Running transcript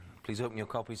Please open your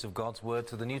copies of God's Word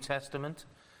to the New Testament,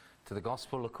 to the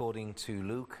Gospel according to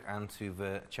Luke, and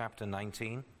to chapter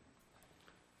 19.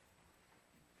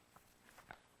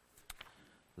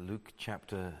 Luke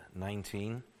chapter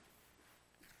 19.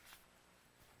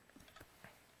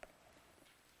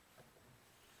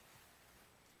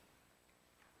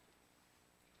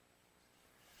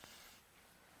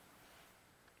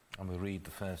 And we'll read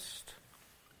the first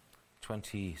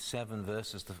 27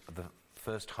 verses, the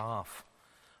first half,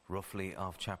 roughly,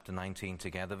 of chapter 19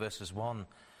 together, verses 1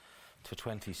 to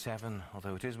 27,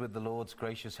 although it is with the Lord's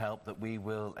gracious help that we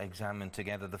will examine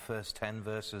together the first 10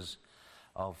 verses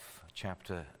of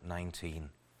chapter 19.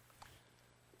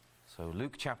 So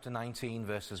Luke chapter 19,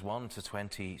 verses 1 to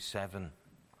 27.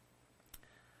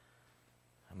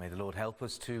 And may the Lord help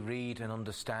us to read and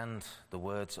understand the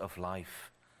words of life.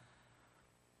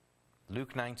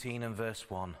 Luke 19 and verse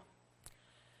 1.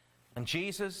 And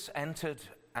Jesus entered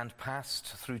and passed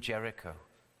through Jericho.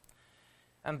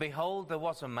 And behold, there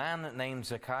was a man named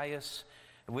Zacchaeus,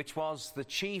 which was the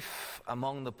chief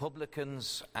among the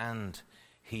publicans, and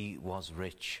he was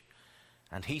rich.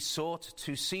 And he sought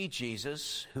to see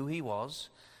Jesus, who he was,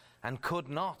 and could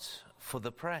not for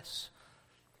the press,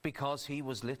 because he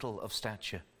was little of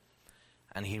stature.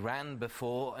 And he ran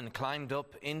before and climbed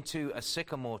up into a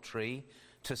sycamore tree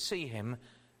to see him,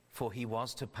 for he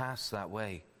was to pass that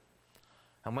way.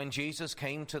 And when Jesus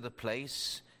came to the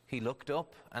place, he looked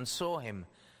up and saw him,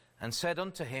 and said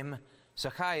unto him,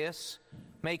 Zacchaeus,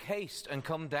 make haste and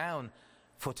come down,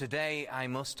 for today I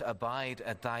must abide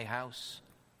at thy house.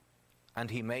 And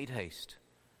he made haste,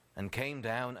 and came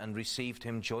down and received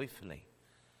him joyfully.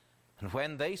 And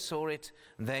when they saw it,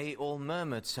 they all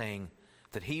murmured, saying,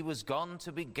 that he was gone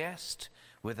to be guest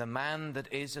with a man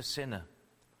that is a sinner.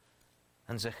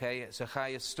 And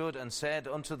Zacchaeus stood and said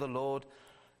unto the Lord,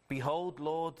 Behold,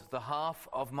 Lord, the half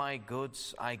of my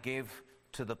goods I give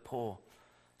to the poor.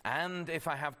 And if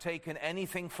I have taken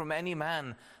anything from any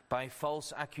man by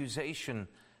false accusation,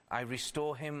 I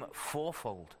restore him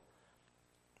fourfold.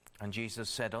 And Jesus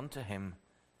said unto him,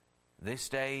 This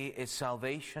day is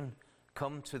salvation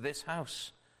come to this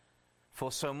house,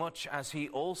 for so much as he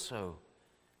also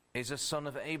is a son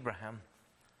of Abraham.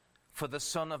 For the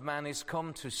Son of Man is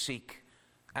come to seek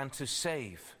and to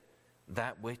save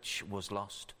that which was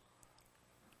lost.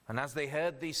 And as they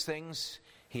heard these things,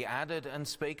 he added and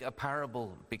spake a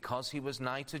parable, because he was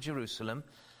nigh to Jerusalem,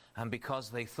 and because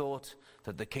they thought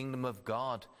that the kingdom of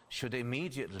God should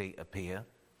immediately appear.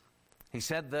 He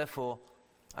said, therefore,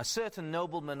 a certain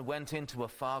nobleman went into a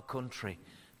far country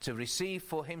to receive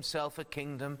for himself a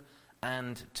kingdom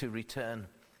and to return.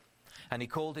 And he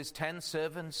called his 10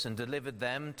 servants and delivered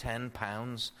them 10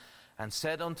 pounds, and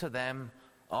said unto them,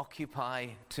 Occupy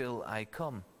till I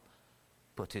come.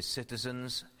 But his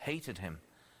citizens hated him,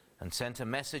 and sent a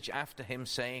message after him,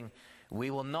 saying, We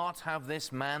will not have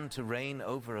this man to reign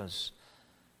over us.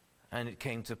 And it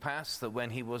came to pass that when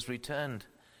he was returned,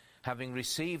 having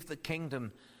received the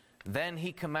kingdom, then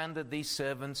he commanded these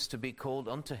servants to be called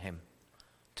unto him,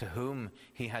 to whom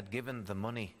he had given the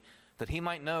money, that he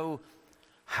might know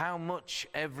how much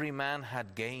every man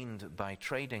had gained by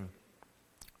trading.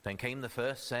 Then came the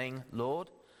first, saying, Lord,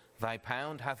 thy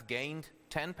pound hath gained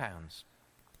 10 pounds.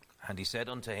 And he said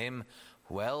unto him,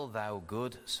 Well, thou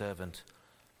good servant,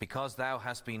 because thou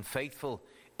hast been faithful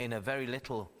in a very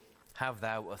little, have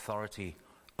thou authority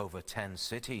over 10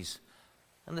 cities.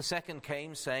 And the second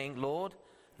came, saying, Lord,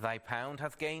 thy pound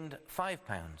hath gained 5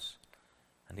 pounds.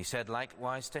 And he said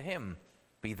likewise to him,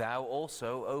 Be thou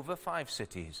also over 5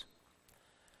 cities.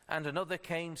 And another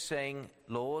came, saying,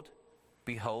 Lord,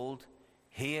 behold,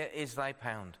 here is thy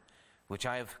pound, which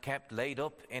I have kept laid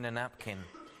up in a napkin.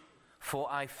 For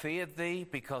I feared thee,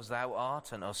 because thou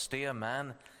art an austere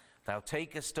man. Thou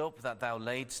takest up that thou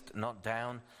laidst not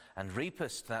down, and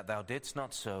reapest that thou didst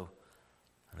not sow.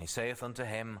 And he saith unto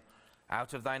him,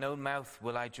 Out of thine own mouth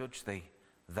will I judge thee,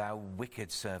 thou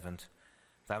wicked servant.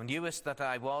 Thou knewest that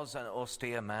I was an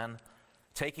austere man,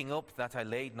 taking up that I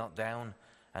laid not down,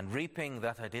 and reaping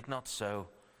that I did not sow.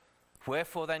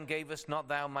 Wherefore then gavest not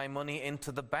thou my money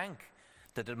into the bank,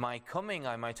 that at my coming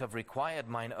I might have required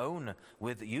mine own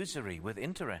with usury, with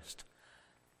interest?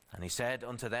 And he said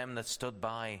unto them that stood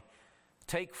by,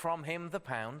 Take from him the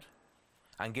pound,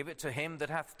 and give it to him that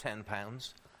hath 10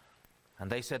 pounds. And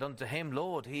they said unto him,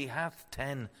 Lord, he hath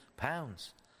 10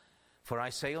 pounds. For I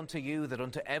say unto you that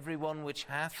unto every one which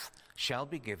hath shall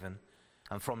be given,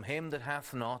 and from him that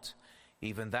hath not,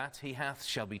 even that he hath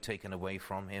shall be taken away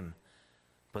from him.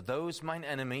 But those mine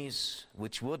enemies,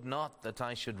 which would not that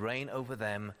I should reign over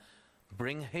them,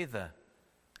 bring hither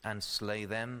and slay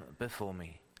them before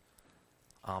me.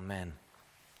 Amen.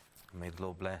 May the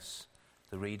Lord bless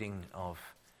the reading of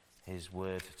his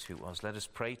word to us. Let us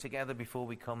pray together before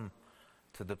we come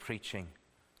to the preaching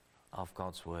of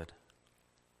God's word.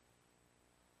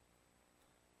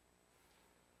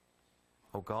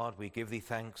 O God, we give thee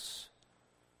thanks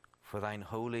for thine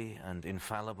holy and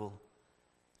infallible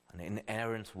and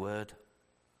inerrant word.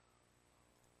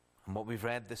 And what we've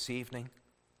read this evening,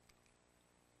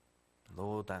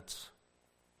 Lord, that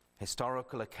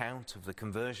historical account of the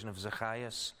conversion of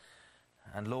Zacchaeus,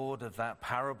 and Lord, of that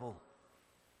parable,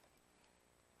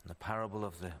 the parable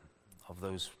of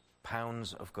those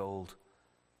pounds of gold.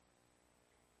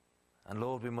 And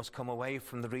Lord, we must come away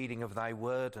from the reading of thy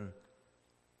word and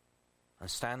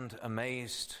stand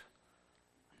amazed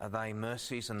at thy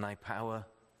mercies and thy power,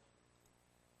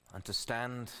 and to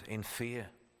stand in fear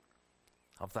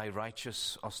of thy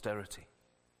righteous austerity.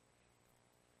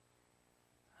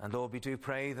 And Lord, we do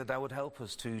pray that thou would help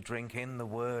us to drink in the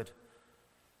word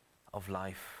of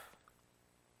life,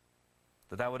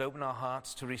 that thou would open our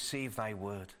hearts to receive thy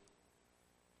word,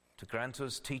 to grant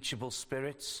us teachable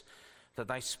spirits, that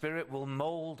thy Spirit will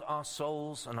mold our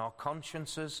souls and our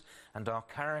consciences and our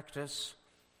characters,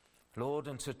 Lord,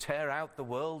 and to tear out the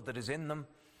world that is in them,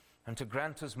 and to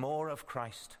grant us more of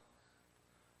Christ,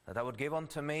 that thou would give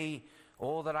unto me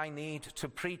all that I need to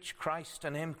preach Christ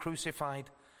and him crucified.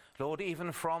 Lord,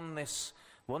 even from this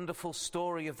wonderful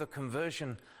story of the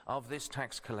conversion of this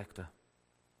tax collector,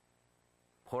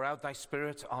 pour out thy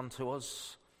Spirit onto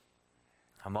us,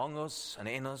 among us and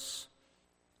in us,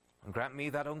 and grant me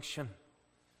that unction.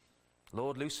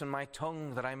 Lord, loosen my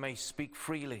tongue that I may speak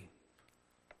freely.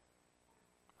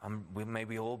 And may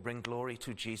we all bring glory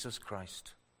to Jesus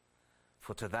Christ.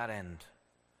 For to that end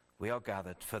we are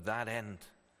gathered. For that end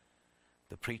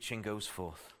the preaching goes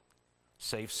forth.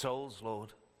 Save souls,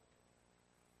 Lord.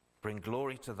 Bring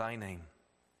glory to thy name.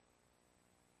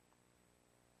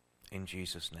 In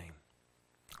Jesus' name.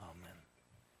 Amen.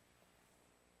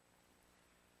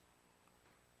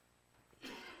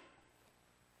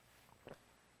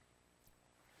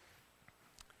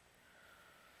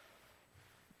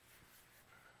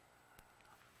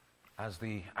 As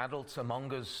the adults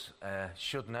among us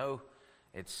should know,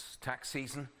 it's tax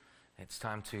season. It's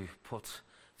time to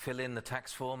fill in the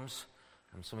tax forms.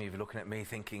 And some of you are looking at me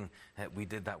thinking we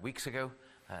did that weeks ago,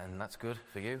 and that's good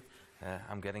for you.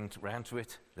 I'm getting round to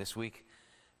it this week.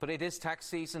 But it is tax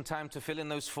season, time to fill in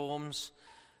those forms.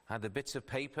 I had the bits of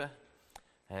paper,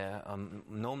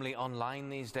 normally online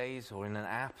these days or in an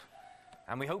app.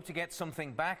 And we hope to get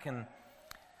something back, and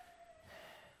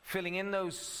filling in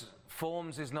those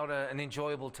forms is not an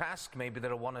enjoyable task. Maybe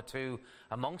there are one or two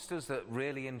amongst us that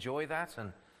really enjoy that,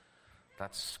 and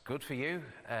that's good for you.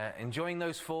 Enjoying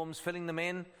those forms, filling them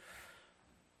in.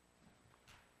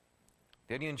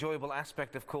 The only enjoyable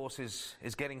aspect, of course,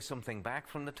 is getting something back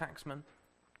from the taxman.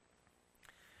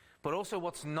 But also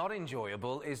what's not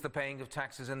enjoyable is the paying of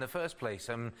taxes in the first place.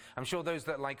 I'm sure those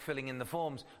that like filling in the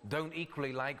forms don't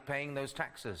equally like paying those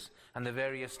taxes and the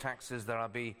various taxes there are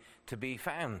to be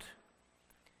found.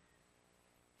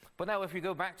 But now if we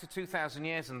go back to 2,000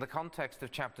 years in the context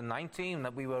of chapter 19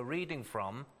 that we were reading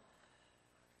from,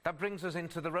 that brings us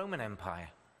into the Roman Empire.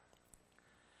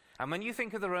 And when you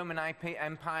think of the Roman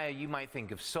Empire, you might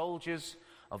think of soldiers,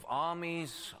 of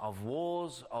armies, of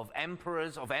wars, of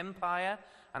emperors, of empire.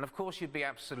 And of course you'd be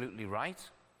absolutely right.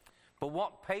 But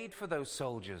what paid for those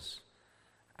soldiers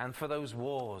and for those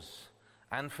wars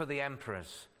and for the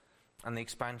emperors and the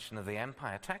expansion of the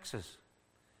empire? Taxes.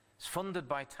 It's funded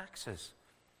by taxes.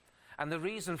 And the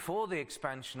reason for the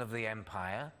expansion of the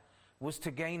empire was to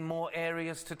gain more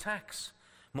areas to tax,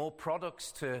 more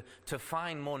products to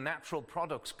find, more natural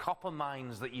products, copper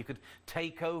mines that you could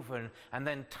take over and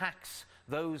then tax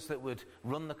those that would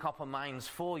run the copper mines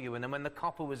for you. And then when the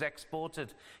copper was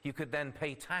exported, you could then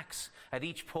pay tax at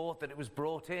each port that it was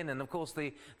brought in. And of course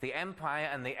the empire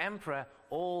and the emperor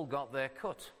all got their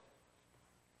cut.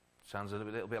 Sounds a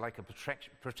little bit like a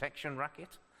protection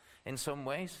racket in some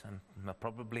ways, and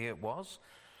probably it was.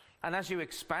 And as you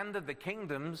expanded the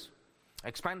kingdoms,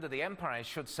 expanded the empire, I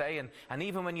should say, and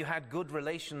even when you had good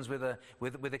relations with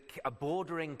a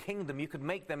bordering kingdom, you could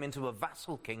make them into a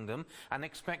vassal kingdom and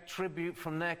expect tribute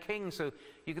from their king. So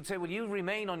you could say, well, you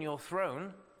remain on your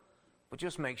throne, but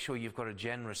just make sure you've got a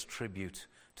generous tribute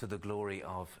to the glory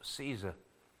of Caesar.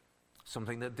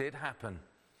 Something that did happen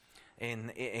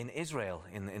in Israel,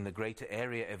 in the greater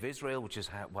area of Israel, which is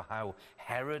how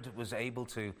Herod was able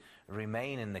to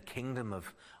remain in the kingdom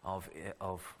of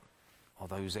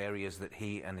those areas that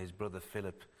he and his brother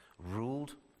Philip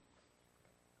ruled.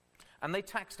 And they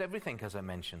taxed everything, as I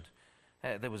mentioned.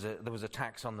 There was a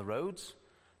tax on the roads.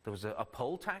 There was a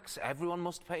poll tax. Everyone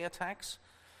must pay a tax.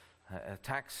 a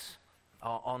tax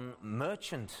on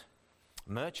merchants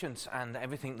and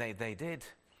everything they did.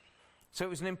 So it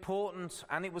was an important,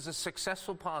 and it was a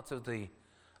successful part of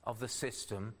the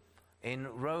system in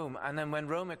Rome. And then when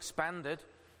Rome expanded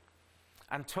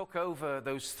and took over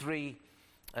those three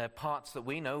parts that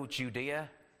we know, Judea,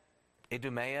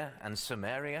 Idumea, and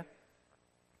Samaria,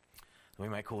 we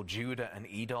might call Judah and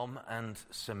Edom and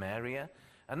Samaria,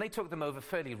 and they took them over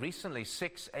fairly recently,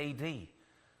 6 AD,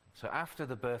 so after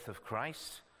the birth of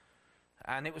Christ,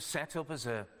 and it was set up as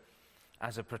a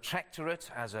protectorate,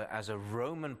 as a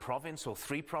Roman province, or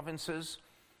three provinces,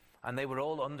 and they were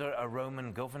all under a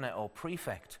Roman governor or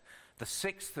prefect, the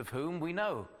sixth of whom we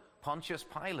know, Pontius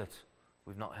Pilate.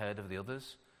 We've not heard of the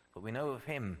others, but we know of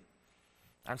him.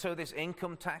 And so this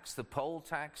income tax, the poll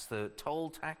tax, the toll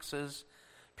taxes,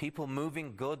 people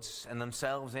moving goods and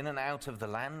themselves in and out of the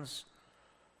lands,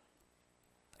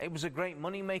 it was a great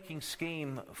money-making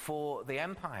scheme for the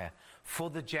empire, for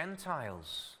the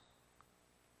Gentiles.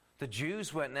 The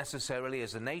Jews weren't necessarily,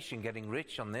 as a nation, getting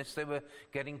rich on this. They were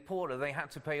getting poorer. They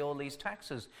had to pay all these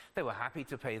taxes. They were happy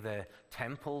to pay their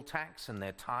temple tax and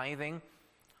their tithing.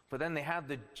 But then they had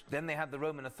the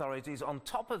Roman authorities on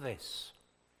top of this.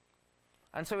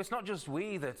 And so it's not just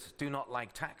we that do not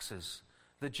like taxes.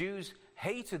 The Jews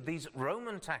hated these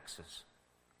Roman taxes.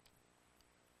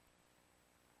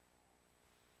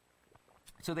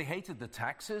 So they hated the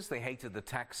taxes. They hated the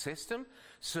tax system.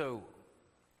 So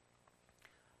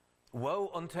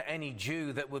woe unto any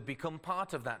Jew that would become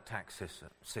part of that tax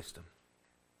system.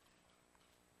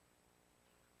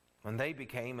 And they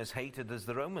became as hated as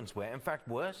the Romans were. In fact,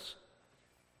 worse.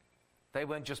 They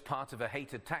weren't just part of a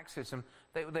hated tax system,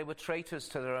 they were traitors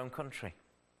to their own country.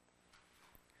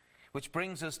 Which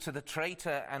brings us to the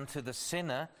traitor and to the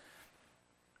sinner.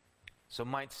 So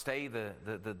might stay the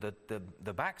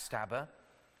backstabber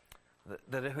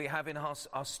that we have in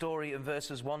our story in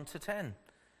verses 1 to 10.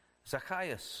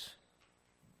 Zacchaeus.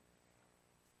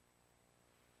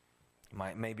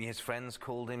 Maybe his friends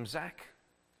called him Zach.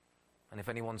 And if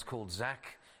anyone's called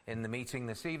Zach in the meeting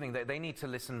this evening, they need to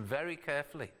listen very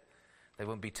carefully. They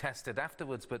won't be tested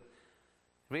afterwards, but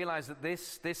realize that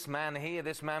this man here,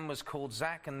 this man was called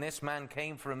Zach, and this man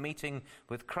came for a meeting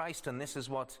with Christ, and this is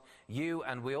what you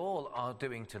and we all are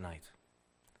doing tonight.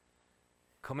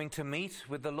 Coming to meet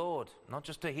with the Lord, not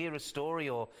just to hear a story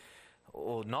or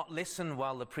not listen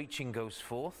while the preaching goes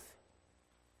forth,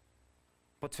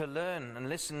 but to learn and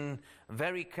listen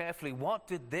very carefully. What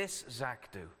did this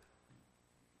Zach do?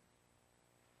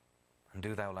 And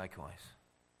do thou likewise.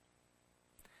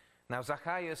 Now,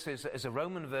 Zacchaeus is a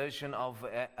Roman version of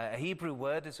a Hebrew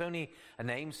word. It's only a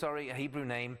Hebrew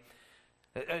name.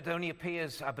 It only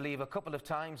appears, I believe, a couple of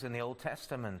times in the Old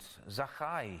Testament.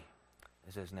 Zachai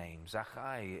is his name.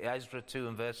 Zachai. Ezra 2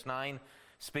 and verse 9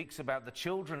 speaks about the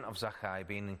children of Zachai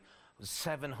being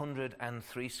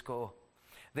 703 score.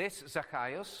 This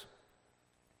Zacchaeus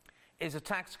is a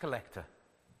tax collector,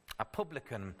 a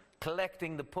publican,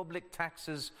 collecting the public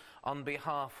taxes on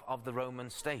behalf of the Roman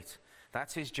state.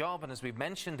 That's his job, and as we've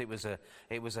mentioned, it was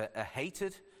a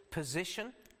hated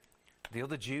position. The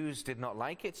other Jews did not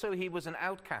like it, so he was an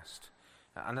outcast.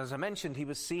 And as I mentioned, he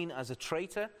was seen as a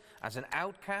traitor, as an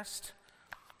outcast.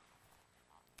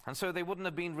 And so they wouldn't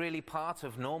have been really part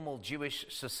of normal Jewish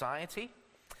society.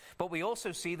 But we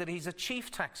also see that he's a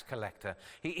chief tax collector.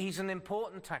 He's an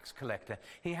important tax collector.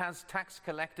 He has tax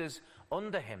collectors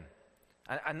under him.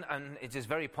 And it is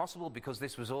very possible, because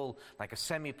this was all like a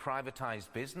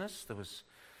semi-privatized business. There was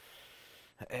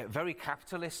very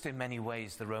capitalist in many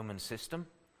ways, the Roman system.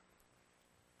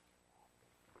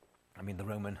 I mean,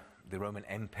 the Roman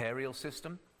imperial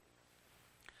system.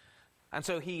 And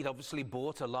so he'd obviously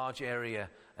bought a large area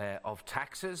of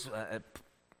taxes,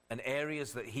 and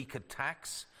areas that he could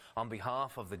tax on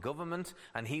behalf of the government,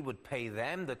 and he would pay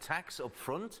them the tax up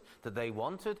front that they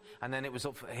wanted, and then it was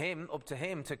up to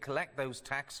him to collect those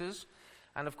taxes,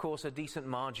 and of course a decent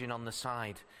margin on the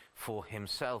side for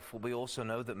himself. Well, we also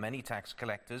know that many tax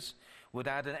collectors would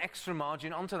add an extra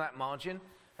margin onto that margin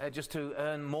just to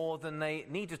earn more than they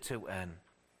needed to earn.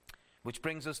 Which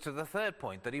brings us to the third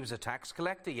point, that he was a tax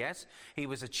collector. Yes, he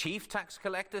was a chief tax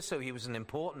collector, so he was an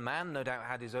important man, no doubt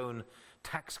had his own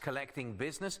tax collecting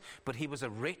business, but he was a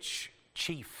rich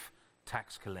chief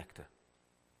tax collector.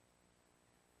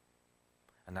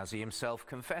 And as he himself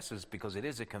confesses, because it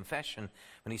is a confession,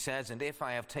 when he says, "And if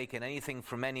I have taken anything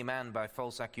from any man by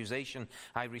false accusation,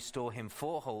 I restore him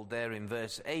fourfold," there in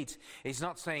verse 8, he's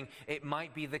not saying it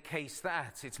might be the case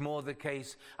that, it's more the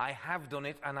case, I have done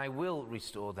it and I will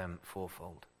restore them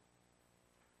fourfold.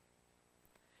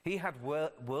 He had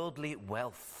worldly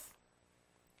wealth.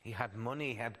 He had money,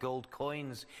 he had gold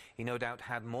coins, he no doubt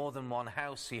had more than one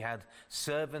house, he had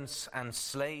servants and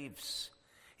slaves.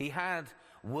 He had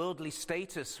worldly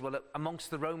status, well, amongst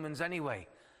the Romans anyway.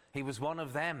 He was one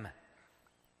of them.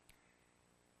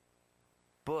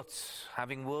 But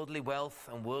having worldly wealth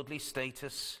and worldly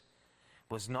status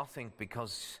was nothing,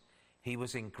 because he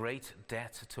was in great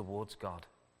debt towards God.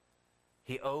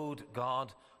 He owed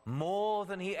God more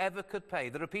than he ever could pay.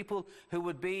 There are people who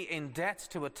would be in debt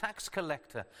to a tax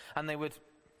collector, and they would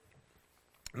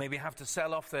maybe have to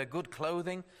sell off their good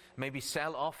clothing, maybe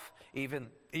sell off even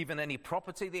any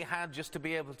property they had just to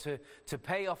be able to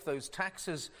pay off those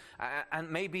taxes, and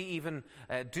maybe even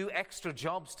do extra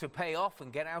jobs to pay off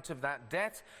and get out of that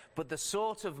debt. But the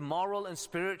sort of moral and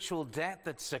spiritual debt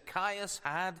that Zacchaeus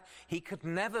had, he could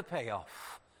never pay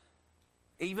off.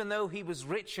 Even though he was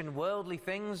rich in worldly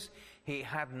things, he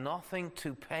had nothing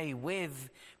to pay with,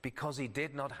 because he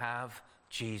did not have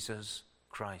Jesus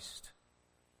Christ.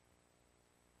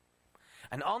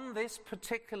 And on this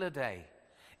particular day,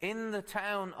 in the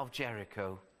town of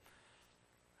Jericho,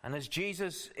 and as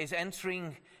Jesus is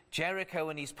entering Jericho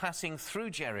and he's passing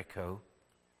through Jericho,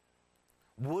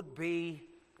 would be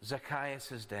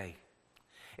Zacchaeus' day.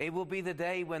 It will be the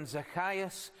day when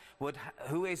Zacchaeus,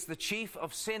 who is the chief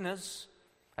of sinners,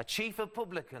 a chief of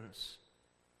publicans,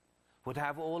 would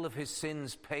have all of his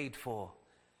sins paid for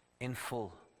in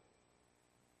full.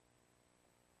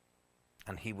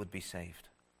 And he would be saved.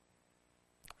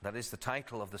 That is the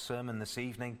title of the sermon this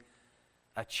evening.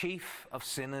 A chief of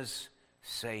sinners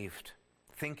saved.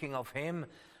 Thinking of him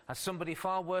as somebody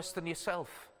far worse than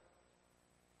yourself.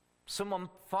 Someone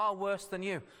far worse than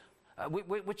you.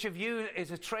 Which of you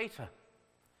is a traitor?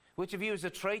 Which of you is a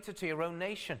traitor to your own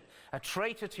nation? A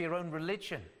traitor to your own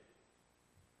religion?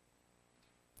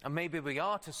 And maybe we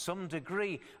are to some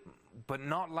degree, but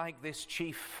not like this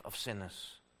chief of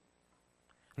sinners.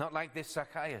 Not like this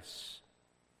Zacchaeus.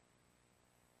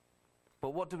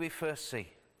 But what do we first see?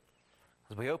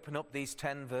 As we open up these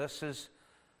 10 verses,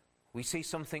 we see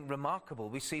something remarkable.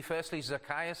 We see firstly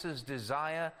Zacchaeus'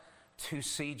 desire to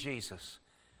see Jesus.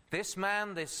 This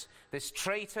man, this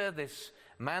traitor, this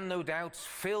man no doubt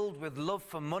filled with love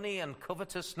for money and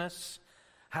covetousness,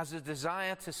 has a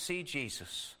desire to see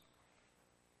Jesus.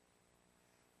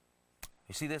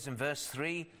 You see this in verse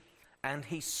 3, and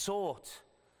he sought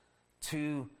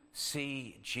to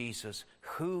see Jesus,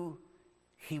 who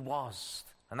he was.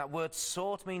 And that word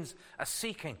sought means a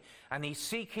seeking. And he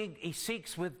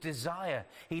seeks with desire.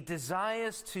 He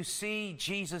desires to see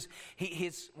Jesus.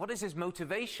 What is his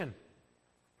motivation?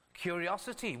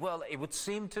 Curiosity. Well, it would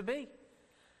seem to be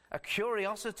a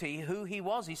curiosity who he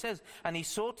was. He says, and he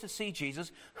sought to see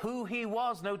Jesus, who he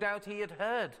was. No doubt he had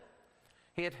heard.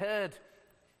 He had heard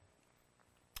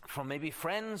from maybe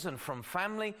friends and from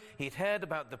family. He'd heard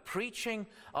about the preaching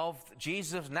of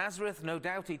Jesus of Nazareth. No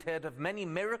doubt he'd heard of many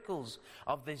miracles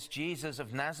of this Jesus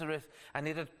of Nazareth, and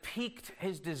it had piqued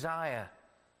his desire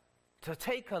to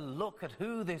take a look at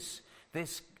who this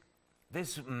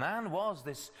man was,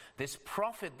 this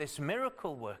prophet, this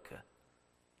miracle worker.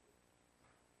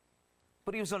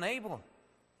 But he was unable.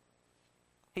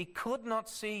 He could not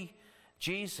see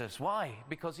Jesus. Why?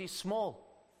 Because he's small.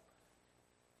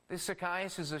 This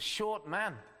Zacchaeus is a short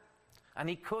man, and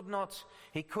he could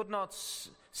not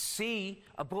see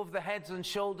above the heads and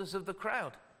shoulders of the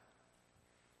crowd.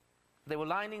 They were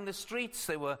lining the streets,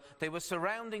 they were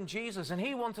surrounding Jesus, and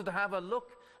he wanted to have a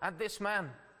look at this man.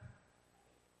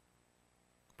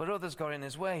 But others got in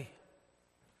his way.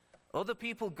 Other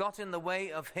people got in the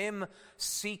way of him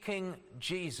seeking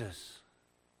Jesus.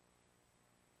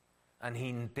 And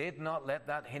he did not let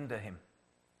that hinder him.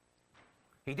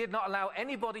 He did not allow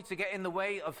anybody to get in the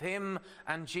way of him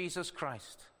and Jesus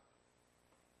Christ.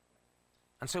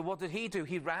 And so what did he do?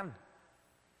 He ran.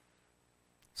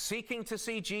 Seeking to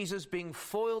see Jesus, being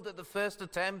foiled at the first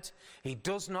attempt, he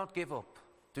does not give up.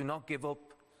 Do not give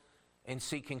up in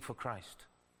seeking for Christ.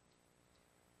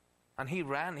 And he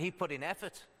ran, he put in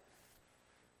effort.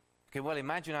 Okay, well,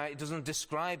 imagine, it doesn't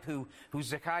describe who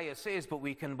Zacchaeus is, but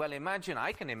we can well imagine,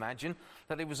 I can imagine,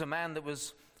 that he was a man that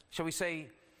was, shall we say,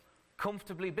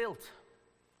 comfortably built.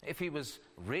 If he was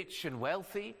rich and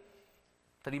wealthy,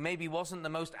 that he maybe wasn't the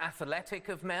most athletic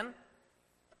of men,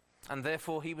 and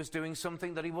therefore he was doing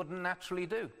something that he wouldn't naturally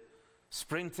do,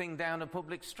 sprinting down a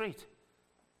public street.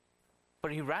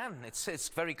 But he ran. It's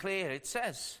very clear, it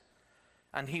says.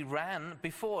 And he ran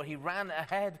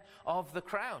ahead of the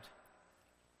crowd.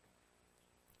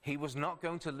 He was not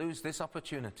going to lose this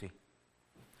opportunity.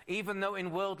 Even though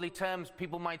in worldly terms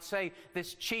people might say,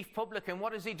 this chief publican,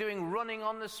 what is he doing running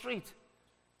on the street?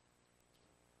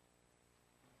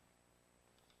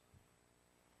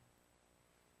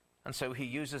 And so he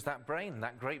uses that brain,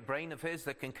 that great brain of his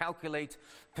that can calculate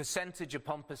percentage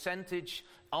upon percentage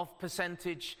of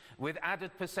percentage with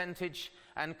added percentage,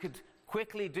 and could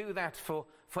quickly do that for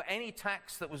any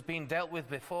tax that was being dealt with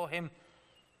before him.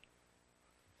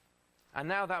 And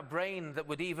now that brain that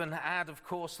would even add, of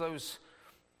course, those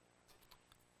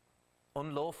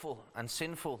unlawful and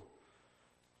sinful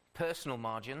personal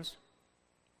margins.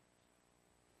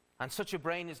 And such a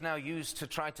brain is now used to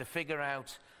try to figure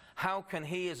out, how can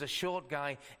he, as a short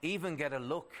guy, even get a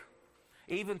look,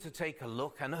 even to take a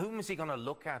look? And whom is he going to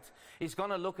look at? He's going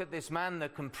to look at this man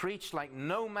that can preach like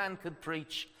no man could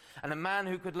preach, and a man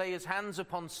who could lay his hands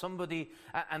upon somebody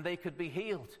and they could be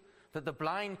healed, that the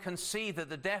blind can see, that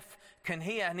the deaf can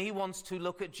hear. And he wants to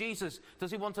look at Jesus. Does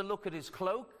he want to look at his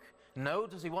cloak? No.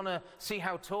 Does he want to see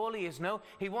how tall he is? No.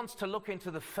 He wants to look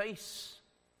into the face.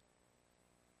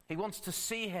 He wants to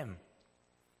see him.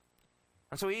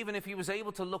 And so even if he was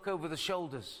able to look over the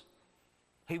shoulders,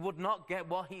 he would not get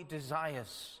what he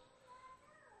desires.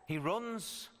 He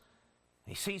runs,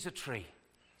 he sees a tree,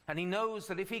 and he knows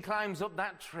that if he climbs up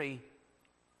that tree,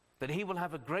 that he will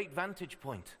have a great vantage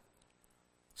point.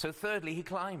 So thirdly, he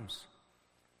climbs.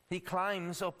 He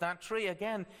climbs up that tree.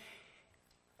 Again,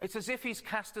 it's as if he's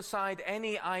cast aside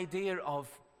any idea of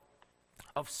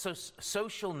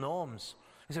social norms.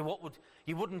 He said,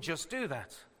 you wouldn't just do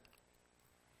that.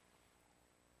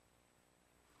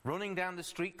 Running down the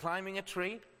street, climbing a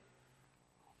tree.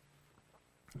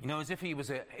 You know, as if he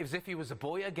was a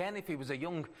boy again, if he was a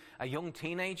young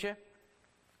teenager.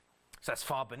 So that's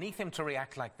far beneath him to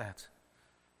react like that.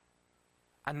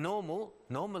 And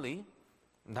normally,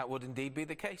 that would indeed be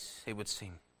the case, it would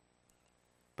seem.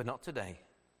 But not today.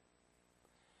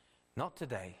 Not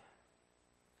today.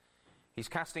 He's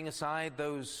casting aside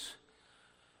those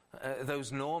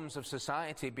norms of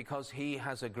society because he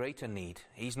has a greater need.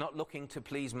 He's not looking to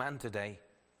please man today.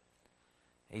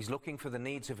 He's looking for the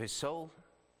needs of his soul.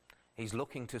 He's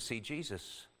looking to see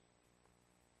Jesus.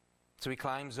 So he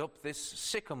climbs up this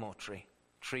sycamore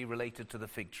tree related to the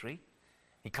fig tree.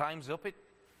 He climbs up it,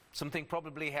 something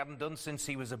probably he hadn't done since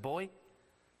he was a boy.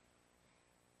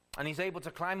 And he's able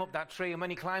to climb up that tree, and when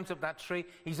he climbs up that tree,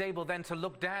 he's able then to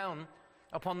look down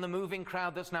upon the moving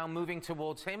crowd that's now moving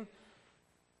towards him.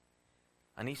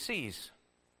 And he sees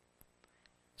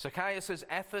Zacchaeus'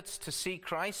 efforts to see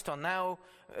Christ are now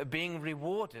being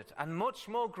rewarded, and much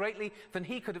more greatly than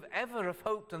he could have ever have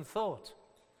hoped and thought,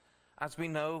 as we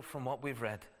know from what we've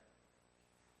read.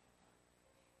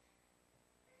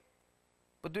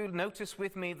 But do notice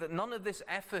with me that none of this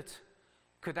effort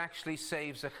could actually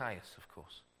save Zacchaeus, of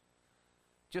course.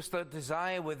 Just the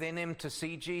desire within him to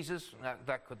see Jesus,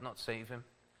 that could not save him.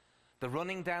 The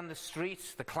running down the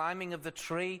street, the climbing of the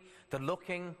tree, the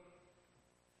looking,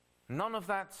 none of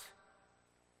that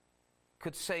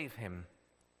could save him.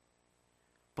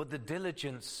 But the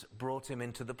diligence brought him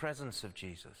into the presence of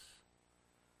Jesus.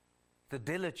 The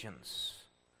diligence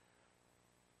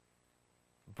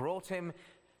brought him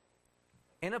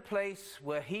in a place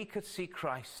where he could see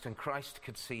Christ and Christ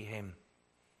could see him,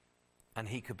 and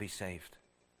he could be saved.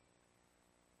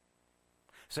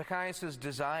 Zacchaeus'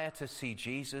 desire to see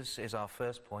Jesus is our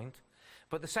first point.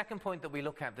 But the second point that we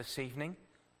look at this evening,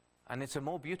 and it's a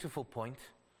more beautiful point,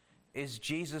 is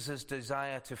Jesus'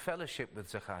 desire to fellowship with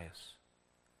Zacchaeus.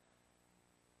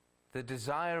 The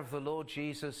desire of the Lord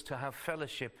Jesus to have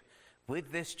fellowship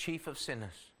with this chief of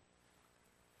sinners.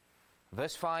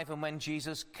 Verse 5, and when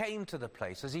Jesus came to the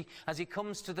place, as he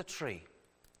comes to the tree,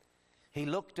 he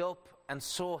looked up and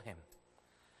saw him,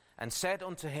 and said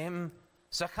unto him,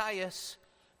 Zacchaeus,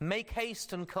 make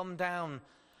haste and come down,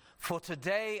 for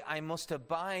today I must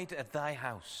abide at thy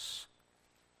house.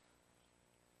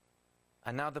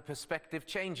 And now the perspective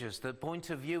changes. The point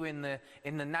of view in the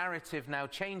narrative now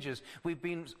changes. We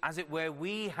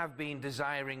have been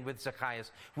desiring with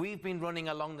Zacchaeus. We've been running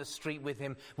along the street with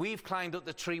him. We've climbed up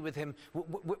the tree with him.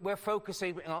 We're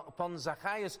focusing upon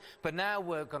Zacchaeus, but now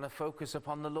we're going to focus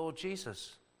upon the Lord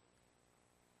Jesus.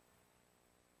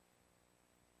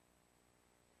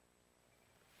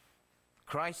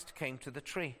 Christ came to the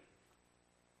tree.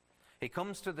 He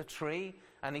comes to the tree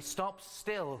and he stops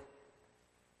still.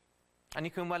 And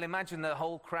you can well imagine the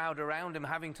whole crowd around him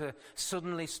having to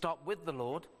suddenly stop with the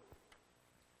Lord.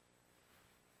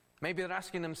 Maybe they're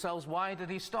asking themselves, why did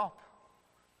he stop?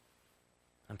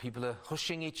 And people are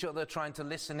hushing each other, trying to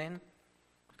listen in.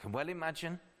 I can well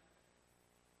imagine.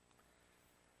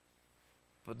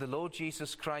 But the Lord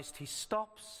Jesus Christ, he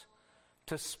stops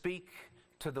to speak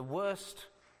to the worst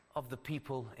of the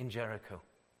people in Jericho.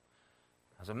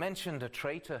 As I mentioned, a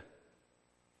traitor,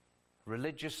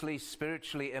 religiously,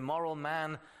 spiritually immoral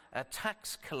man, a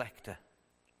tax collector.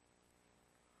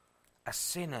 a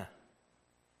sinner.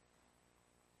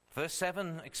 Verse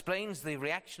 7 explains the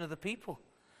reaction of the people.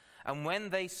 And when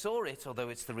they saw it, although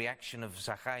it's the reaction of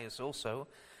Zacchaeus also,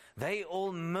 they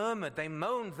all murmured, they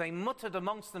moaned, they muttered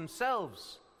amongst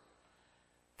themselves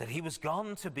that he was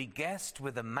gone to be guest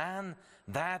with a man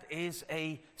that is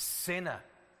a sinner,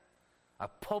 a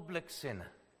public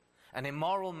sinner, an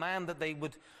immoral man that they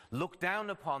would look down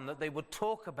upon, that they would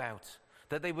talk about,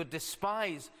 that they would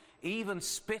despise, even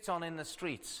spit on in the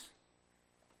streets.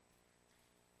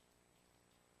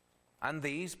 And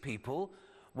these people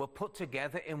were put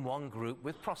together in one group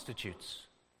with prostitutes.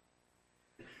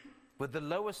 With the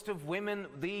lowest of women,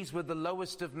 these were the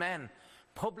lowest of men,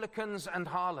 publicans and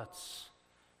harlots.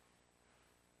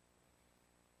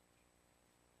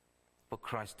 But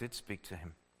Christ did speak to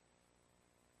him.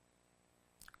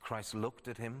 Christ looked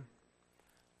at him,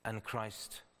 and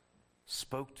Christ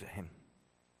spoke to him.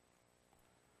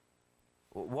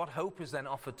 What hope is then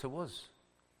offered to us?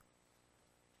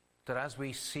 That as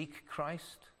we seek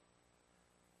Christ,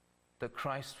 that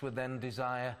Christ would then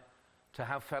desire to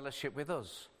have fellowship with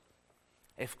us.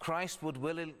 If Christ would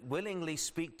willingly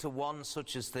speak to one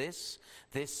such as this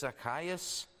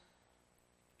Zacchaeus,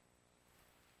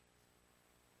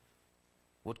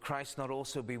 would Christ not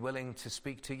also be willing to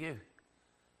speak to you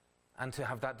and to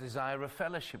have that desire of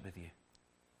fellowship with you?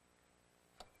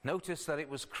 Notice that it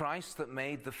was Christ that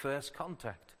made the first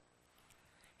contact.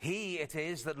 He it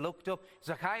is that looked up.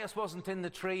 Zacchaeus wasn't in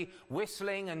the tree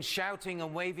whistling and shouting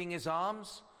and waving his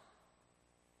arms.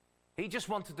 He just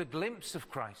wanted a glimpse of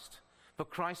Christ, but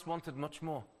Christ wanted much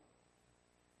more.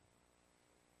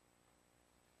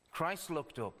 Christ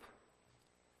looked up,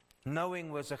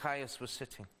 knowing where Zacchaeus was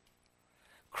sitting.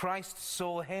 Christ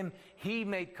saw him. He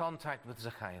made contact with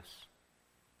Zacchaeus.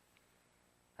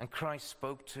 And Christ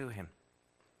spoke to him.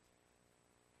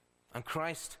 And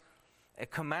Christ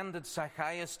commanded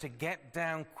Zacchaeus to get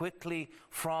down quickly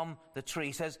from the tree.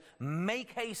 He says,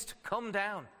 "Make haste, come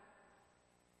down.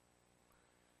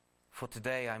 For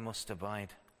today I must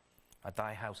abide at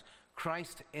thy house."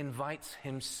 Christ invites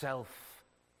himself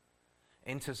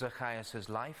into Zacchaeus'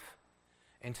 life,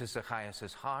 into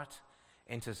Zacchaeus' heart,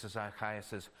 into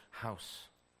Zacchaeus' house.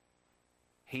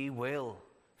 He will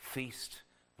feast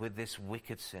with this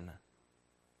wicked sinner,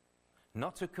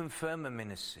 not to confirm him in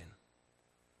his sin,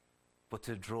 but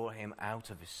to draw him out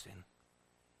of his sin.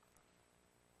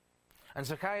 And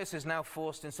Zacchaeus is now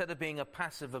forced, instead of being a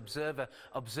passive observer,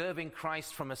 observing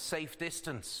Christ from a safe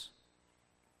distance,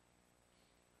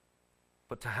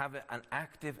 but to have an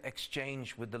active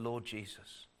exchange with the Lord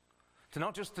Jesus. To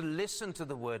not just to listen to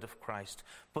the word of Christ,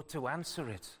 but to answer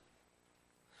it.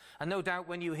 And no doubt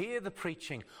when you hear the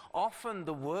preaching, often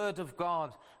the word of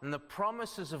God and the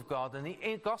promises of God and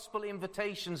the gospel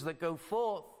invitations that go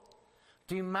forth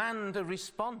demand a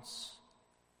response.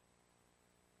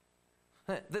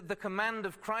 The command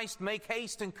of Christ, make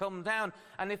haste and come down.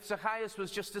 And if Zacchaeus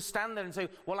was just to stand there and say,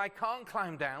 well, I can't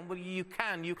climb down. Well, you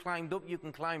can. You climbed up, you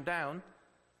can climb down.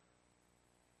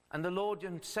 And the Lord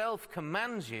himself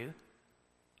commands you,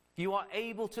 you are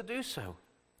able to do so.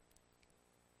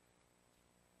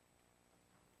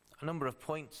 A number of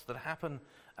points that happen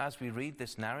as we read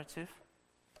this narrative.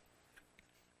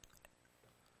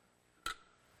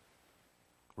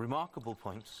 Remarkable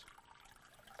points.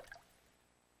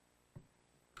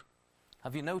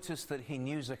 Have you noticed that he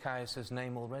knew Zacchaeus'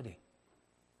 name already?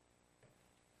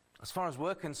 As far as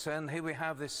we're concerned, here we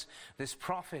have this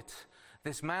prophet,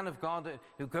 this man of God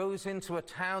who goes into a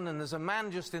town, and there's a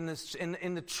man just in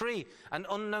the tree, an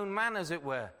unknown man as it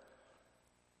were.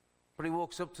 But he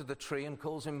walks up to the tree and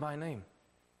calls him by name.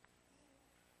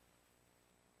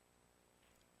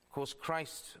 Of course,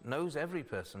 Christ knows every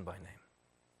person by name.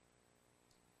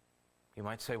 You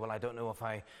might say, well, I don't know if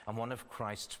I am one of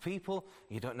Christ's people.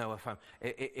 You don't know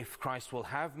if Christ will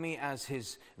have me as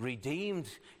his redeemed.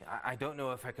 I don't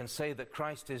know if I can say that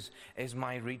Christ is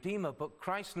my redeemer. But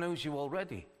Christ knows you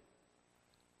already.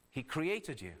 He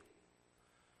created you.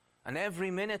 And every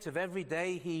minute of every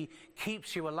day he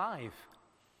keeps you alive.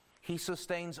 He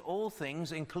sustains all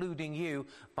things, including you,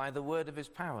 by the word of his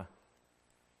power.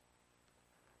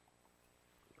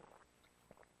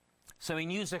 So he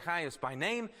knew Zacchaeus by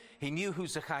name. He knew who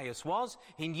Zacchaeus was.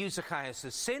 He knew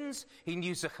Zacchaeus' sins. He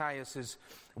knew Zacchaeus'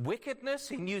 wickedness.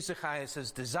 He knew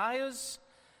Zacchaeus' desires.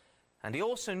 And he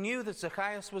also knew that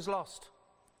Zacchaeus was lost.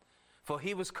 For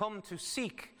he was come to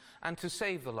seek and to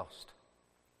save the lost.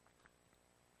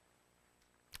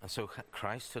 And so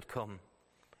Christ had come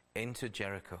into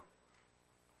Jericho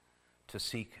to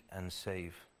seek and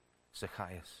save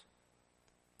Zacchaeus.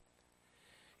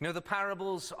 You know, the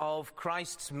parables of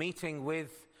Christ's meeting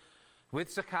with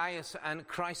with Zacchaeus and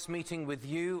Christ's meeting with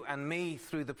you and me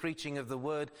through the preaching of the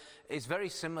word is very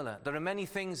similar. There are many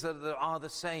things that are the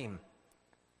same.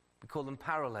 We call them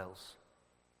parallels.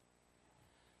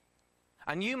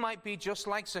 And you might be just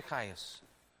like Zacchaeus.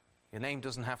 Your name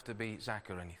doesn't have to be Zach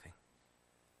or anything,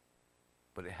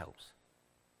 but it helps.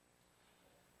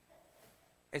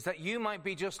 Is that you might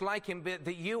be just like him, but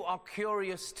that you are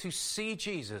curious to see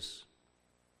Jesus.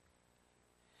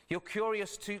 You're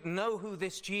curious to know who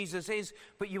this Jesus is,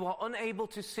 but you are unable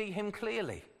to see him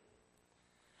clearly.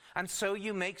 And so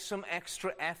you make some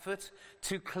extra effort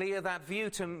to clear that view,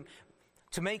 to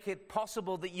make it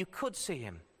possible that you could see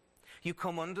him. You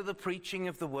come under the preaching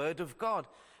of the Word of God.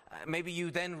 Maybe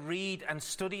you then read and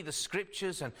study the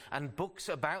Scriptures and books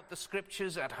about the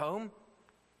Scriptures at home.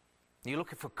 You're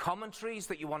looking for commentaries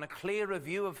that you want a clearer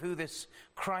view of who this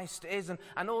Christ is.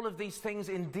 And all of these things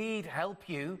indeed help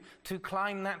you to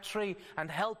climb that tree and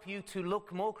help you to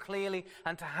look more clearly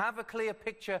and to have a clear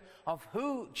picture of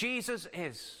who Jesus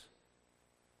is.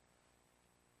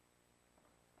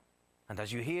 And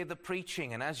as you hear the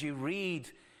preaching and as you read,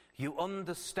 you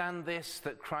understand this,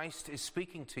 that Christ is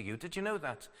speaking to you. Did you know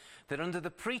that? That under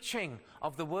the preaching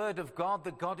of the Word of God,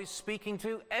 that God is speaking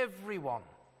to everyone.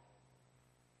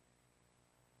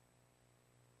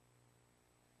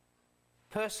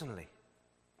 Personally.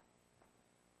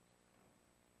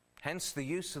 Hence the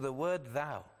use of the word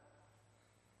thou.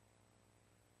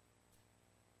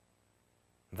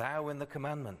 Thou in the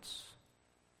commandments.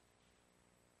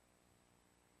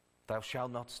 Thou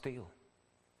shalt not steal.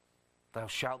 Thou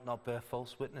shalt not bear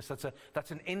false witness.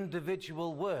 That's an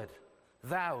individual word.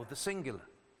 Thou, the singular.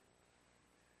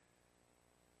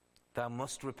 Thou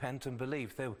must repent and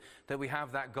believe. That we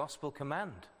have that gospel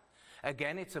command.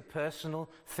 Again, it's a personal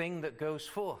thing that goes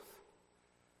forth.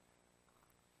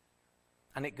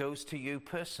 And it goes to you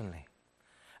personally.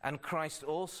 And Christ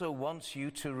also wants you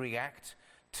to react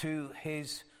to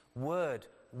his word.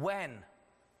 When?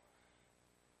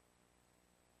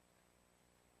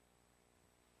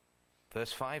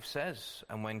 Verse 5 says,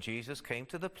 and when Jesus came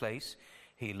to the place,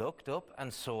 he looked up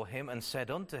and saw him and said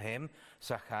unto him,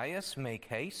 Zacchaeus, make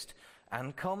haste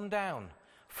and come down,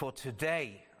 for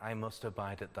today I must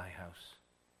abide at thy house.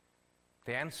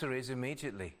 The answer is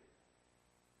immediately.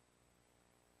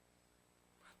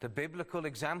 The biblical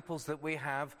examples that we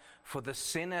have for the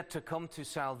sinner to come to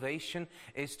salvation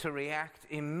is to react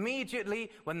immediately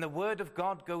when the word of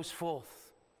God goes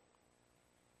forth.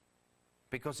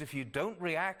 Because if you don't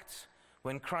react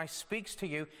when Christ speaks to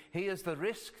you, here's the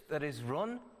risk that is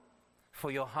run for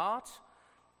your heart,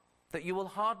 that you will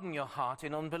harden your heart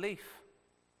in unbelief.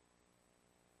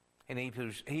 In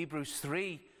Hebrews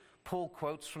 3, Paul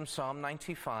quotes from Psalm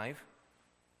 95,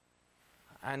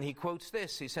 and he quotes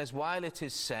this. He says, while it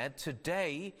is said,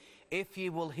 today, if ye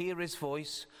will hear his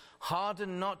voice,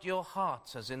 harden not your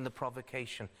hearts as in the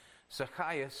provocation.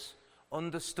 Zacchaeus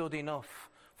understood enough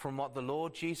from what the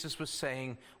Lord Jesus was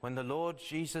saying when the Lord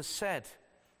Jesus said,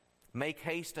 make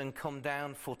haste and come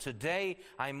down, for today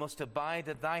I must abide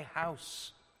at thy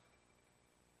house.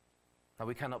 Now,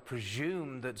 we cannot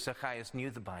presume that Zacchaeus knew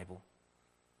the Bible.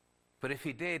 But if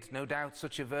he did, no doubt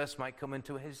such a verse might come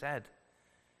into his head.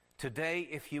 Today,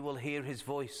 if you will hear his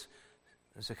voice,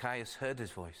 Zacchaeus heard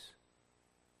his voice.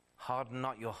 Harden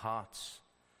not your hearts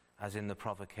as in the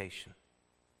provocation.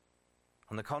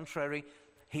 On the contrary,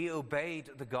 he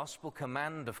obeyed the gospel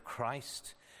command of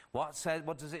Christ. What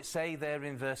does it say there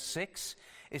in verse 6?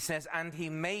 It says, and he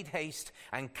made haste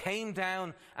and came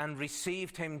down and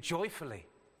received him joyfully.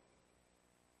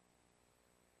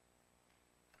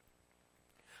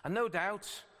 And no doubt,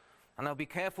 and I'll be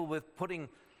careful with putting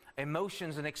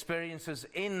emotions and experiences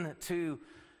into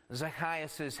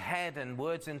Zacchaeus' head and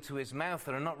words into his mouth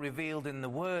that are not revealed in the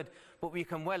word, but we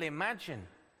can well imagine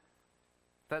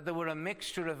that there were a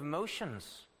mixture of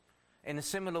emotions in a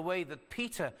similar way that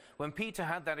Peter, when Peter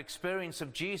had that experience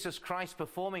of Jesus Christ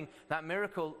performing that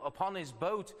miracle upon his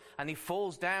boat, and he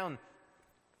falls down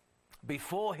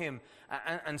before him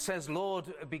and says,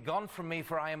 Lord, be gone from me,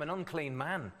 for I am an unclean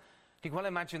man. You can well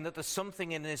imagine that there's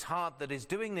something in his heart that is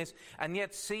doing this, and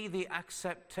yet see the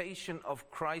acceptation of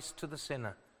Christ to the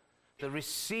sinner, the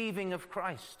receiving of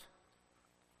Christ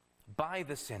by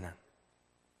the sinner,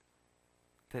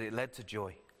 that it led to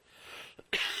joy.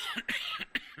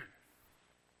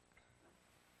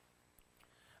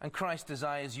 And Christ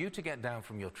desires you to get down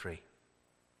from your tree.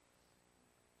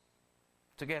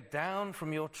 To get down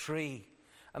from your tree.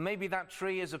 And maybe that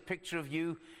tree is a picture of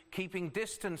you keeping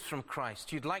distance from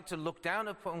Christ. You'd like to look down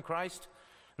upon Christ,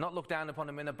 not look down upon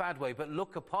him in a bad way, but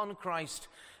look upon Christ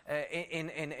in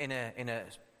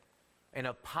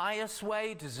a pious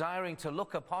way, desiring to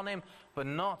look upon him, but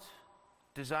not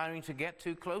desiring to get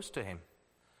too close to him.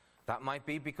 That might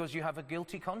be because you have a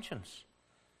guilty conscience,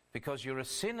 because you're a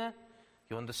sinner.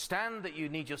 You understand that you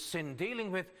need your sin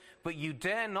dealing with, but you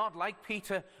dare not, like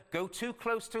Peter, go too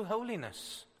close to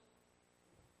holiness.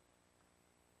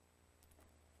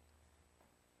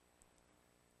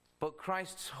 But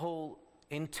Christ's whole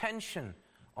intention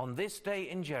on this day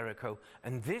in Jericho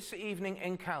and this evening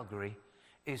in Calgary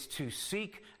is to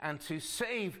seek and to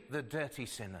save the dirty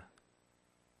sinner.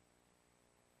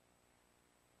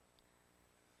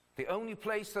 The only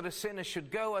place that a sinner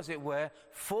should go, as it were,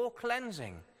 for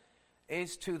cleansing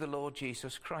is to the Lord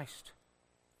Jesus Christ.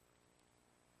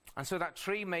 And so that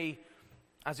tree may,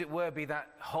 as it were, be that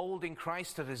holding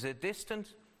Christ that is a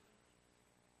distance.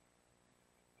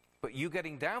 But you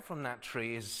getting down from that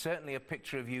tree is certainly a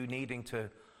picture of you needing to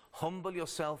humble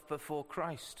yourself before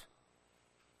Christ,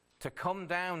 to come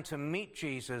down to meet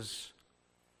Jesus,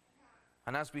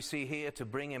 and as we see here, to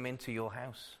bring him into your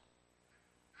house.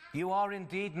 You are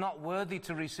indeed not worthy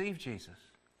to receive Jesus.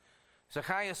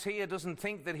 Zacchaeus here doesn't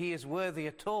think that he is worthy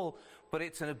at all, but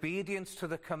it's an obedience to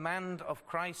the command of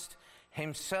Christ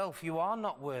himself. You are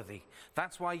not worthy.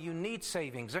 That's why you need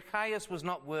saving. Zacchaeus was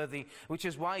not worthy, which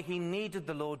is why he needed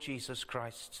the Lord Jesus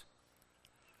Christ.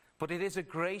 But it is a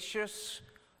gracious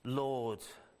Lord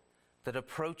that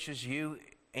approaches you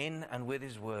in and with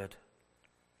his word.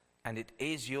 And it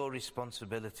is your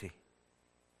responsibility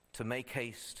to make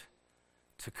haste,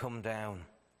 to come down,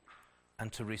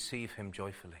 and to receive him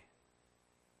joyfully.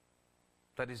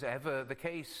 That is ever the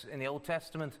case in the Old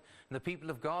Testament. The people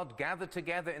of God gathered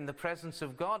together in the presence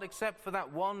of God, except for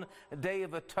that one day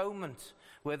of atonement,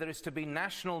 where there is to be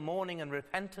national mourning and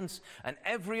repentance, and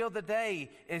every other day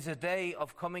is a day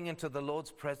of coming into the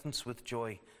Lord's presence with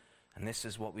joy. And this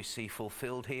is what we see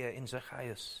fulfilled here in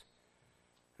Zacchaeus.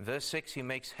 In verse 6, he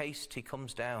makes haste, he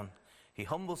comes down, he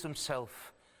humbles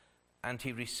himself, and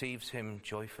he receives him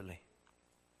joyfully.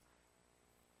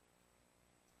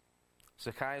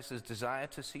 Zacchaeus' desire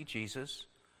to see Jesus,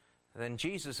 then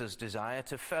Jesus' desire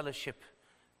to fellowship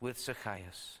with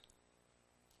Zacchaeus.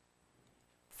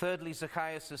 Thirdly,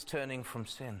 Zacchaeus is turning from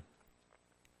sin.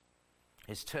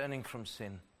 He's turning from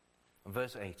sin.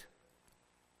 Verse 8.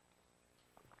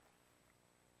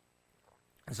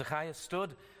 And Zacchaeus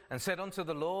stood and said unto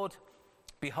the Lord,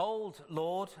 Behold,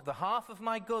 Lord, the half of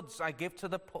my goods I give to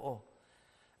the poor.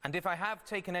 And if I have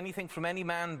taken anything from any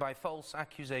man by false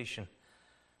accusation,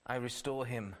 I restore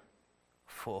him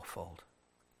fourfold.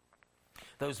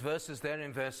 Those verses there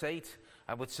in verse 8,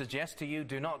 I would suggest to you,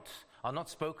 are not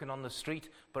spoken on the street,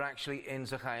 but actually in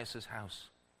Zacchaeus' house.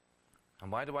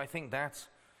 And why do I think that?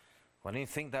 Well, I don't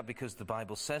think that because the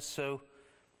Bible says so.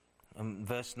 In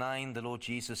verse 9, the Lord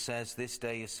Jesus says, This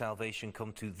day is salvation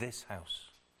come to this house.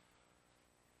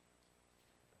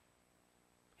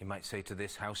 He might say to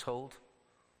this household,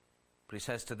 but he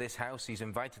says to this house. He's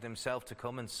invited himself to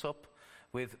come and sup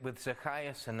with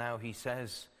Zacchaeus, and now he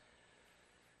says,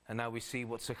 and now we see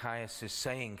what Zacchaeus is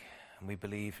saying, and we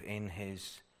believe in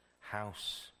his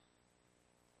house.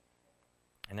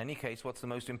 In any case, what's the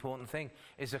most important thing?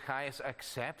 Is Zacchaeus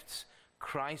accepts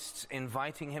Christ's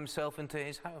inviting himself into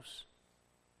his house,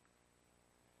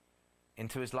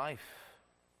 into his life.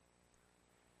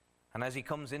 And as he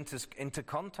comes into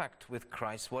contact with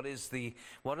Christ, what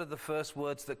are the first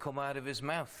words that come out of his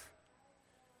mouth?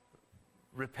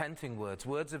 Repenting words,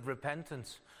 words of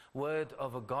repentance, word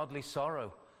of a godly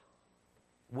sorrow,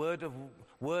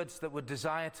 words that would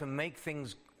desire to make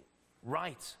things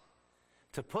right,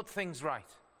 to put things right.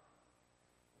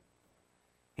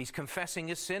 He's confessing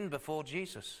his sin before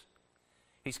Jesus.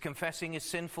 He's confessing his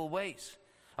sinful ways.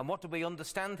 And what do we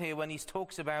understand here when he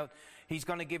talks about he's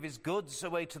going to give his goods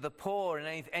away to the poor,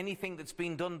 and anything that's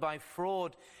been done by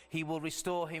fraud, he will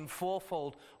restore him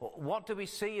fourfold? What do we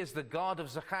see as the God of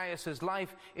Zacchaeus'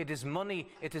 life? It is money,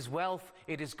 it is wealth,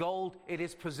 it is gold, it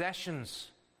is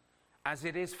possessions, as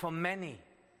it is for many.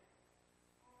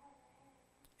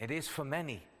 It is for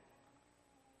many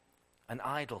an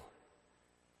idol.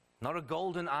 Not a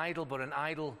golden idol, but an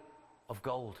idol of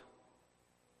gold,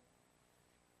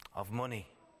 of money.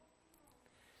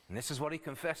 And this is what he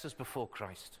confesses before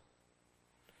Christ.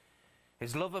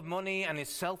 His love of money and his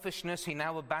selfishness he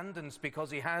now abandons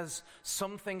because he has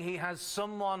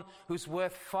someone who's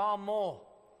worth far more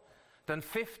than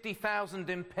 50,000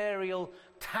 imperial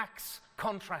tax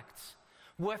contracts,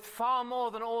 worth far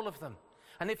more than all of them.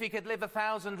 And if he could live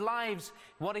 1,000 lives,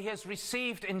 what he has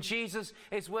received in Jesus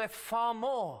is worth far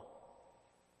more.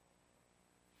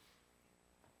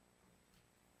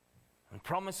 And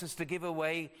promises to give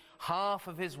away half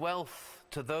of his wealth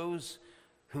to those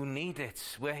who need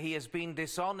it, where he has been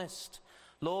dishonest,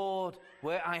 Lord,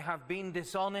 where I have been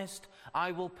dishonest,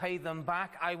 I will pay them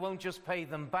back. I won't just pay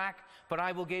them back, but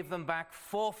I will give them back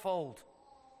fourfold.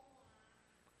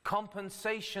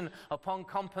 Compensation upon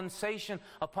compensation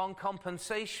upon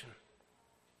compensation.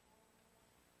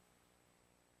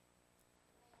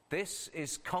 This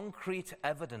is concrete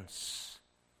evidence,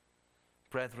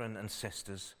 brethren and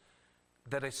sisters,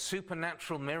 that a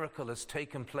supernatural miracle has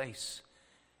taken place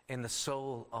in the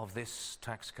soul of this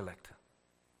tax collector.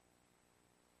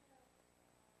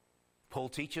 Paul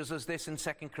teaches us this in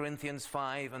 2 Corinthians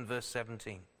 5 and verse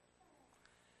 17.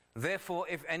 Therefore,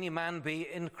 if any man be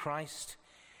in Christ,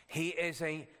 he is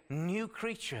a new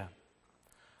creature.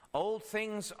 Old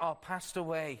things are passed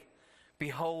away.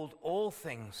 Behold, all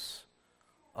things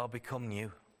are become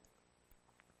new.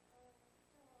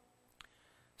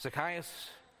 Zacchaeus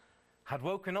had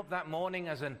woken up that morning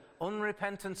as an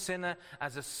unrepentant sinner,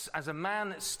 as a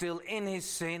man still in his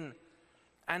sin,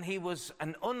 and he was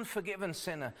an unforgiven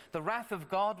sinner. The wrath of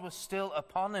God was still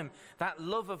upon him. That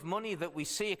love of money that we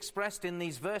see expressed in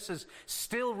these verses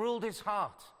still ruled his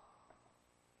heart.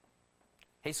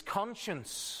 His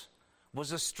conscience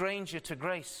was a stranger to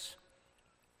grace.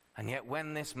 And yet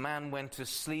when this man went to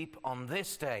sleep on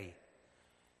this day,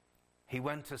 he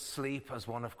went to sleep as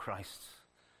one of Christ's,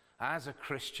 as a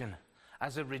Christian,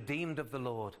 as a redeemed of the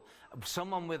Lord,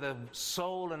 someone with a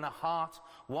soul and a heart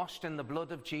washed in the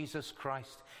blood of Jesus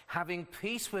Christ, having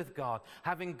peace with God,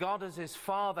 having God as his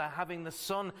Father, having the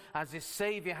Son as his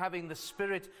Savior, having the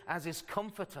Spirit as his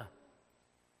Comforter.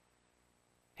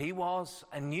 He was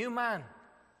a new man.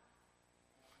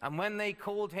 And when they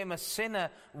called him a sinner,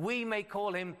 we may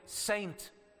call him saint.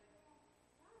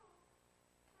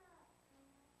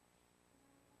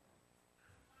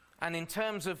 And in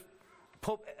terms of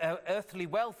earthly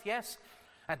wealth, yes,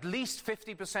 at least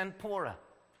 50% poorer.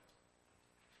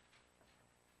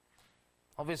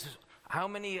 Obviously, how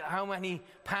many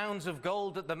pounds of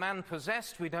gold that the man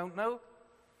possessed, we don't know.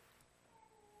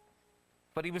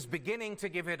 But he was beginning to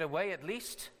give it away at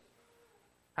least.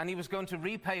 And he was going to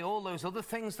repay all those other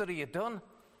things that he had done.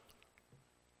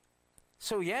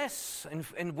 So yes, in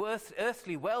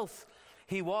earthly wealth,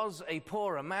 he was a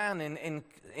poorer man.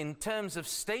 In terms of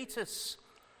status,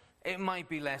 it might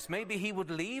be less. Maybe he would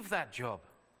leave that job.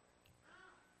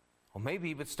 Or maybe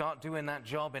he would start doing that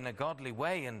job in a godly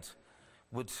way and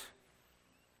would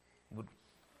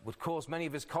cause many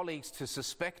of his colleagues to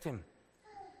suspect him.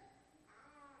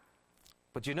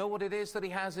 But you know what it is that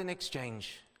he has in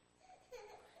exchange?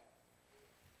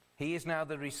 He is now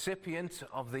the recipient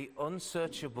of the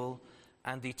unsearchable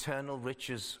and eternal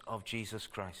riches of Jesus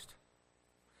Christ.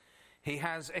 He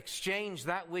has exchanged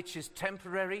that which is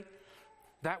temporary,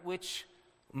 that which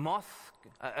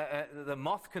the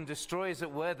moth can destroy, as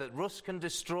it were, that rust can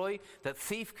destroy, that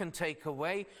thief can take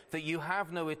away, that you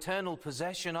have no eternal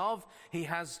possession of. He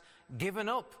has given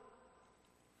up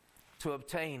to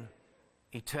obtain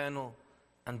eternal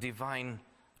and divine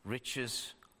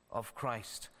riches of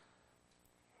Christ,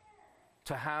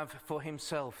 to have for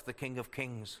himself the King of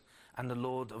Kings and the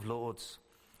Lord of Lords,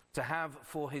 to have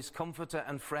for his comforter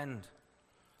and friend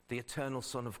the eternal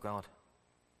Son of God.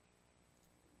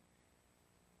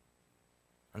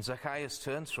 And Zacchaeus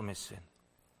turns from his sin.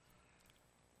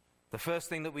 The first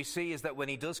thing that we see is that when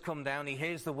he does come down, he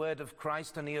hears the word of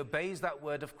Christ and he obeys that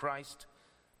word of Christ.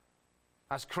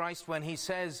 As Christ, when he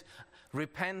says,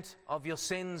 repent of your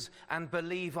sins and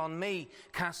believe on me.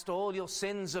 Cast all your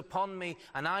sins upon me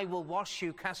and I will wash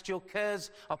you. Cast your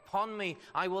cares upon me.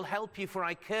 I will help you, for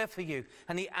I care for you.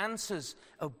 And he answers,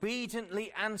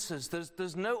 obediently answers.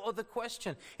 There's no other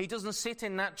question. He doesn't sit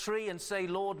in that tree and say,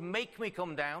 Lord, make me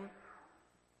come down.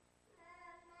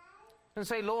 And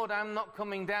say, Lord, I'm not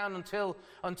coming down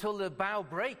until the bough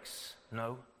breaks.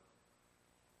 No.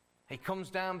 He comes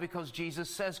down because Jesus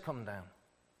says come down.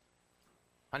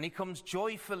 And he comes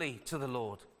joyfully to the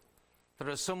Lord. There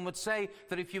are some would say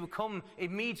that if you come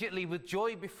immediately with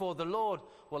joy before the Lord,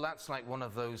 well, that's like one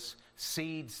of those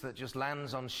seeds that just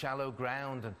lands on shallow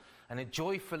ground and it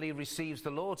joyfully receives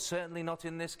the Lord. Certainly not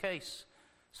in this case.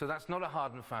 So that's not a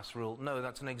hard and fast rule. No,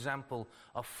 that's an example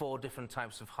of 4 different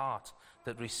types of heart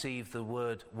that receive the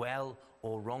word well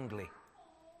or wrongly.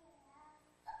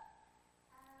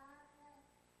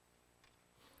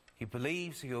 He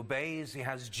believes, he obeys, he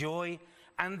has joy,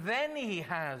 and then he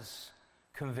has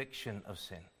conviction of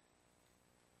sin.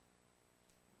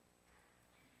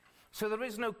 So there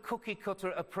is no cookie-cutter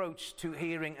approach to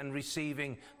hearing and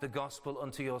receiving the gospel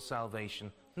unto your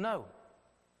salvation. No.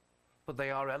 But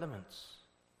they are elements.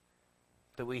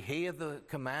 That we hear the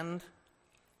command,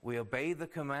 we obey the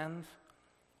command,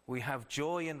 we have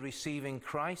joy in receiving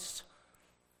Christ,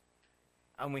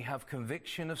 and we have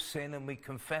conviction of sin and we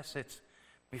confess it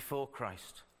before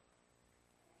Christ.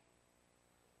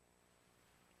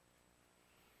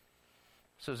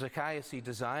 So Zacchaeus, he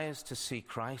desires to see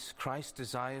Christ. Christ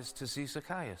desires to see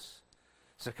Zacchaeus.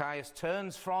 Zacchaeus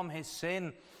turns from his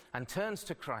sin and turns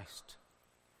to Christ.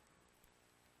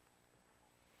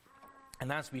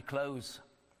 And as we close,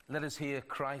 let us hear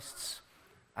Christ's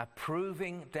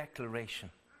approving declaration.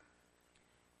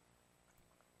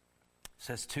 It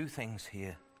says two things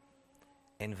here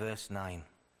in verse 9.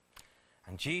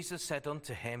 And Jesus said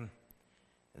unto him,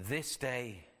 this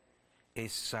day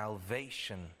is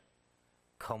salvation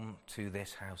come to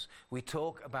this house. We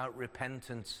talk about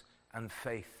repentance and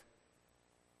faith.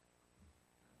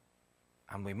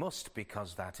 And we must,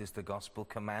 because that is the gospel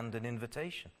command and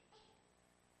invitation.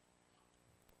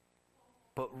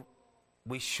 But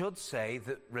we should say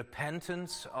that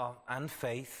repentance and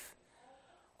faith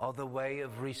are the way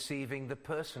of receiving the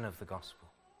person of the gospel,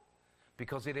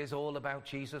 because it is all about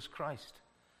Jesus Christ.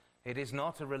 It is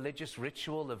not a religious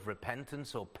ritual of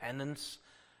repentance or penance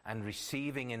and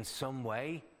receiving in some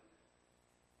way.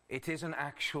 It is an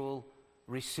actual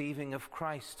receiving of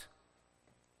Christ.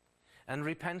 And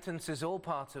repentance is all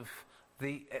part of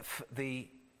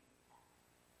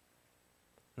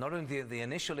not only the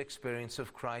initial experience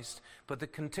of Christ, but the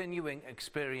continuing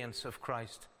experience of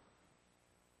Christ.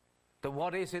 That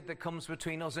what is it that comes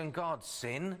between us and God?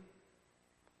 Sin.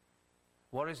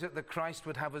 What is it that Christ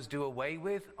would have us do away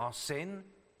with? Our sin.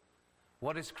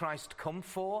 What has Christ come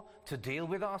for? To deal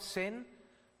with our sin.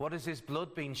 What has his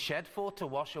blood been shed for? To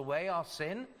wash away our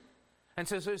sin. And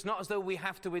so it's not as though we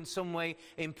have to in some way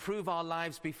improve our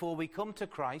lives before we come to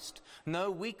Christ.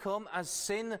 No, we come as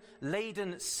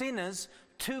sin-laden sinners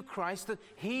to Christ, that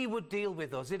he would deal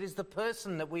with us. It is the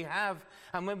person that we have,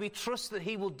 and when we trust that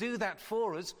he will do that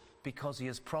for us, because he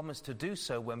has promised to do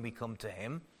so when we come to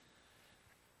him,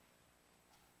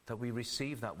 that we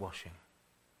receive that washing,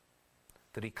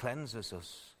 that he cleanses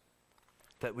us,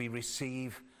 that we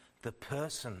receive the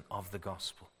person of the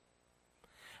gospel.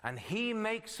 And he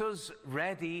makes us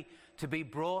ready to be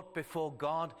brought before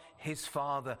God, his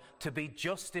Father, to be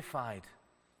justified,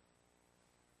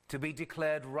 to be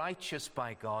declared righteous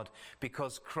by God,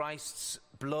 because Christ's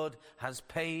blood has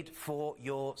paid for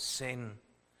your sin.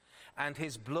 And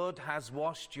his blood has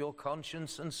washed your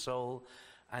conscience and soul,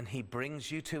 and he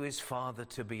brings you to his Father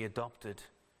to be adopted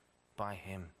by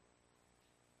him.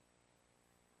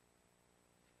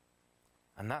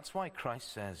 And that's why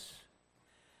Christ says,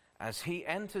 as he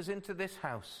enters into this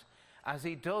house, as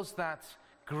he does that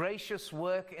gracious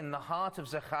work in the heart of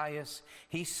Zacchaeus,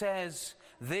 he says,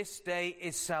 this day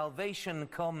is salvation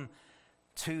come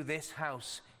to this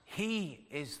house. He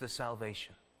is the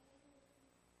salvation.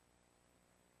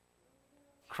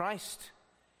 Christ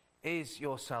is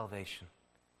your salvation.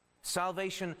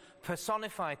 Salvation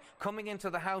personified, coming into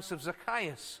the house of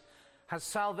Zacchaeus. Has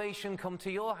salvation come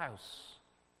to your house?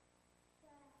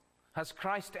 Has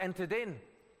Christ entered in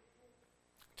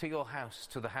to your house,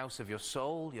 to the house of your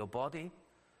soul, your body,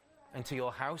 into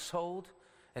your household?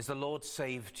 Has the Lord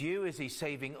saved you? Is he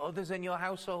saving others in your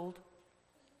household?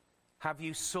 Have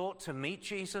you sought to meet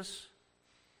Jesus?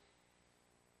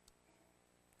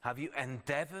 Have you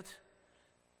endeavored?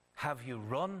 Have you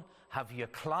run? Have you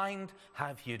climbed?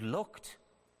 Have you looked?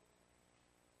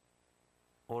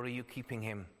 Or are you keeping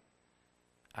him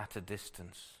at a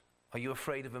distance? Are you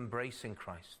afraid of embracing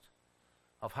Christ?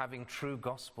 Of having true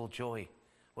gospel joy?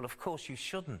 Well, of course you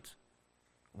shouldn't.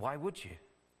 Why would you?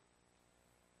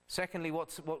 Secondly,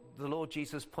 what the Lord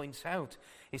Jesus points out,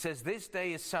 he says, this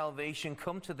day is salvation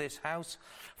come to this house,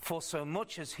 for so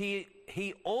much as he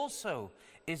also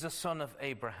is a son of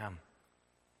Abraham.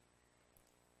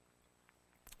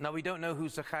 Now, we don't know who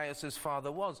Zacchaeus'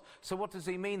 father was. So what does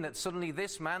he mean? That suddenly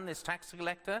this man, this tax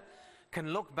collector,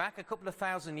 can look back a couple of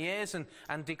thousand years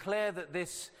and declare that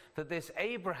this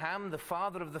Abraham, the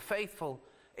father of the faithful,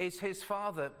 is his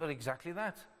father? But exactly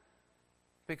that.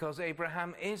 Because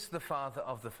Abraham is the father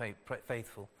of the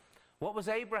faithful. What was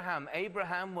Abraham?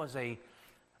 Abraham was a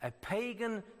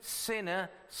pagan sinner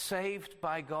saved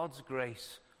by God's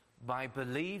grace by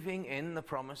believing in the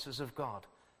promises of God.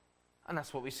 And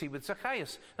that's what we see with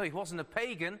Zacchaeus. No, he wasn't a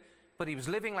pagan, but he was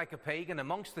living like a pagan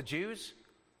amongst the Jews.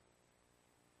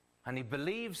 And he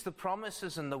believes the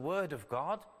promises and the word of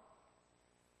God.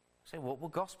 Say, what were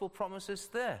gospel promises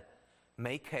there?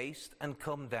 Make haste and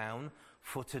come down,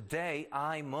 for today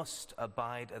I must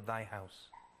abide at thy house.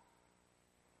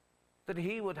 That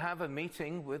he would have a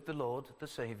meeting with the Lord, the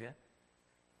Savior.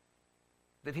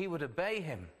 That he would obey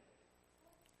him.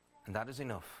 And that is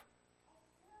enough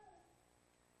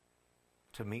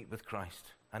to meet with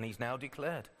Christ. And he's now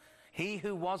declared. He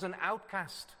who was an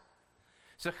outcast.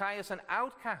 Zacchaeus, an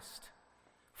outcast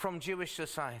from Jewish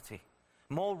society,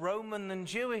 more Roman than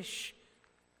Jewish,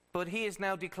 but he is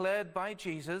now declared by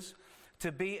Jesus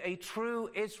to be a true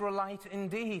Israelite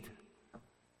indeed.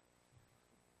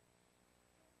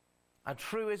 A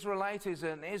true Israelite is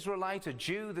an Israelite, a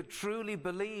Jew that truly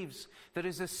believes, that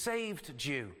is a saved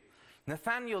Jew.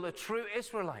 Nathanael, a true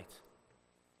Israelite,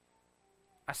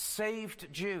 a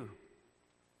saved Jew,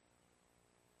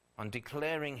 on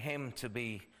declaring him to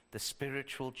be the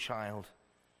spiritual child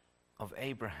of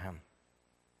Abraham.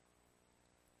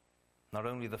 Not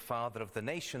only the father of the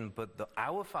nation, but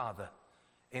our father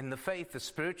in the faith, the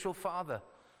spiritual father,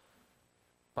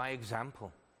 by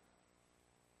example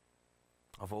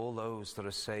of all those that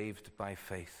are saved by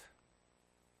faith.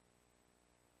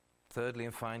 Thirdly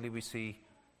and finally, we see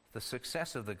the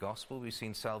success of the gospel. We've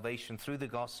seen salvation through the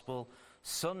gospel,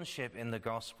 sonship in the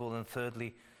gospel, and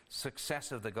thirdly,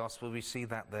 success of the gospel. We see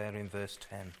that there in verse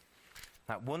 10.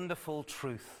 That wonderful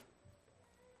truth,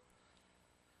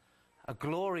 a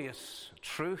glorious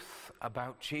truth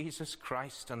about Jesus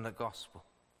Christ and the gospel.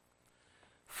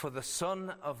 For the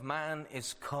Son of Man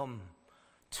is come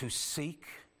to seek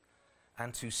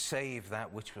and to save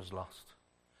that which was lost.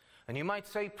 And you might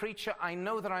say, preacher, I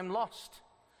know that I'm lost.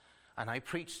 And I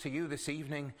preach to you this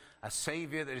evening a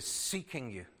Savior that is seeking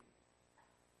you.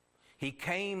 He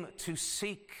came to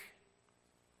seek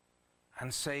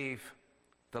and save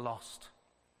the lost.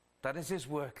 That is his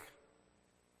work.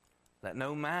 Let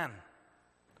no man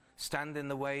stand in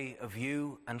the way of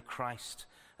you and Christ.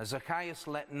 As Zacchaeus,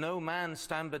 let no man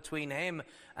stand between him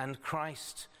and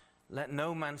Christ. Let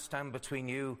no man stand between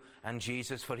you and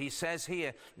Jesus. For he says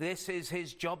here, this is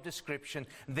his job description.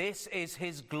 This is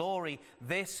his glory.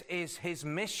 This is his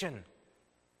mission.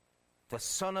 The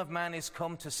Son of Man is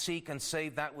come to seek and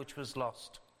save that which was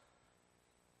lost.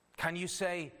 Can you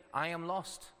say, I am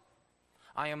lost?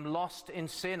 I am lost in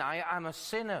sin. I am a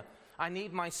sinner. I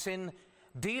need my sin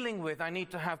dealing with. I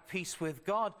need to have peace with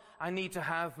God. I need to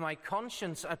have my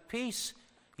conscience at peace.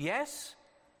 Yes,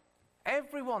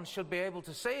 everyone should be able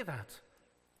to say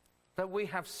that we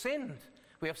have sinned.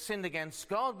 We have sinned against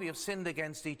God. We have sinned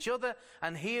against each other.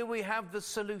 And here we have the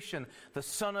solution. The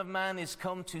Son of Man is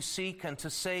come to seek and to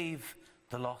save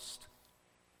the lost.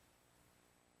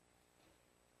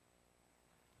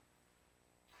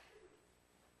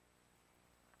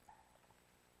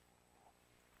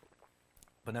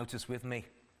 But notice with me,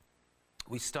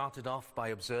 we started off by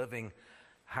observing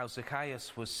how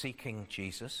Zacchaeus was seeking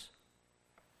Jesus.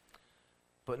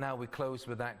 But now we close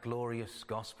with that glorious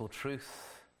gospel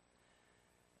truth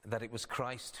that it was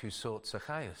Christ who sought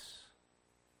Zacchaeus.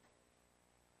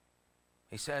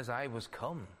 He says, I was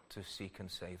come to seek and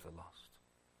save the lost.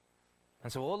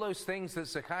 And so all those things that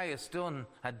Zacchaeus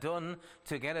had done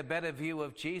to get a better view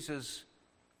of Jesus,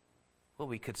 well,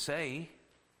 we could say,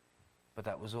 but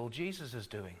that was all Jesus is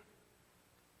doing.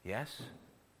 Yes?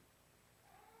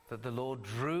 That the Lord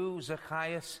drew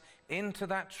Zacchaeus into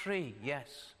that tree.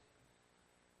 Yes.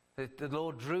 That the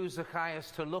Lord drew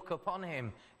Zacchaeus to look upon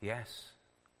him. Yes.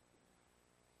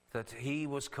 That he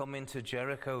was coming to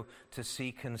Jericho to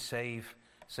seek and save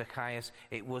Zacchaeus.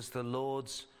 It was the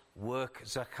Lord's work.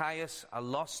 Zacchaeus, a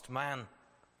lost man,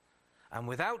 and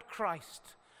without Christ,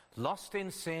 lost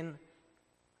in sin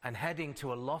and heading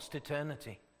to a lost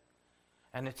eternity.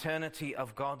 An eternity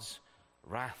of God's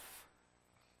wrath.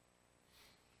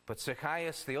 But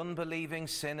Zacchaeus, the unbelieving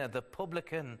sinner, the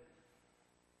publican,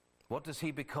 what does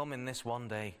he become in this one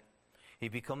day? He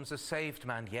becomes a saved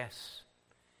man, yes.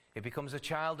 He becomes a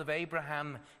child of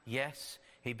Abraham, yes.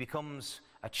 He becomes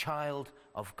a child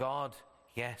of God,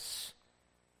 yes.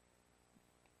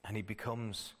 And he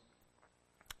becomes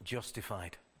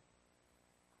justified.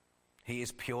 He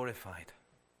is purified.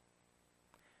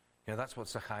 You know, that's what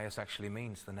Zacchaeus actually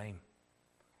means, the name.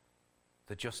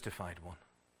 The justified one.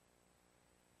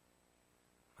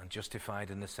 And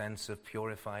justified in the sense of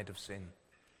purified of sin.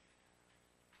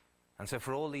 And so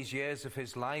for all these years of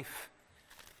his life,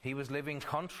 he was living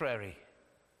contrary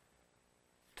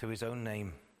to his own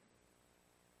name.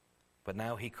 But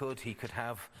now he could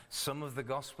have some of the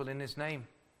gospel in his name.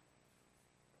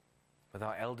 With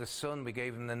our eldest son, we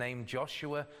gave him the name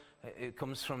Joshua. It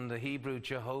comes from the Hebrew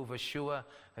Jehovah Shua,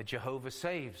 Jehovah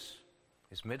saves.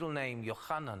 His middle name,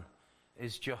 Yochanan,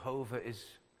 is Jehovah is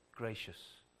gracious.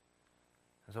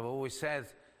 As I've always said,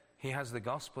 he has the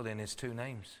gospel in his two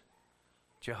names.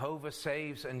 Jehovah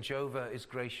saves and Jehovah is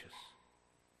gracious.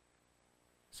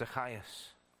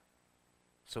 Zacchaeus.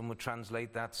 Some would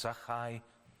translate that Zachai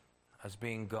as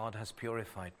being God has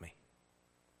purified me.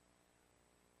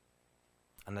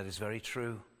 And that is very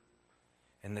true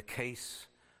in the case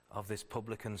of this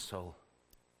publican's soul.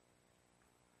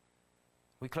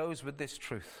 We close with this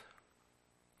truth.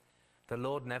 The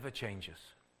Lord never changes.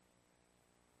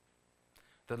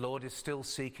 The Lord is still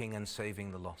seeking and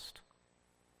saving the lost.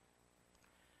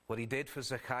 What he did for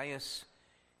Zacchaeus,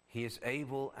 he is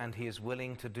able and he is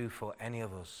willing to do for any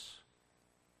of us.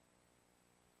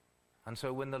 And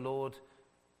so when the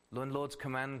Lord's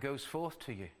command goes forth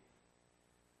to you,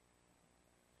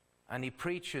 and he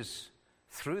preaches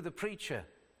through the preacher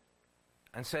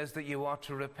and says that you are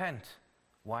to repent,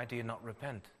 why do you not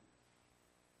repent?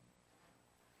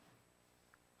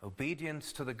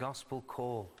 Obedience to the gospel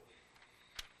call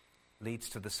leads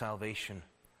to the salvation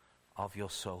of your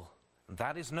soul. And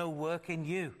that is no work in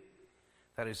you.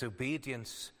 That is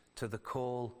obedience to the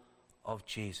call of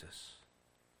Jesus.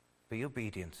 Be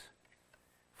obedient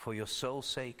for your soul's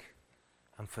sake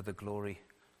and for the glory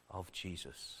of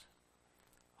Jesus.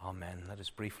 Amen. Let us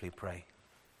briefly pray.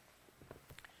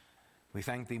 We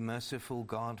thank thee, merciful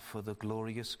God, for the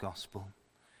glorious gospel.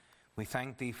 We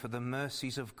thank thee for the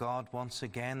mercies of God once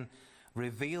again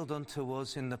revealed unto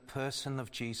us in the person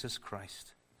of Jesus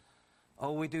Christ.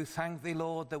 Oh, we do thank thee,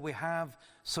 Lord, that we have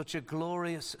such a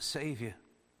glorious Savior,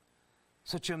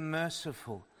 such a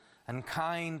merciful and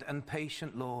kind and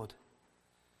patient Lord.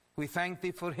 We thank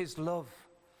thee for his love.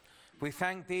 We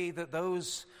thank thee that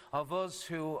those of us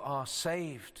who are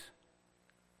saved,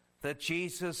 that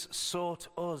Jesus sought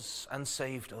us and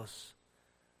saved us,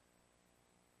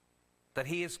 that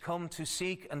he has come to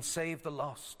seek and save the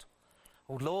lost.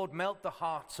 Oh Lord, melt the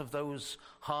hearts of those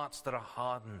hearts that are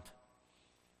hardened,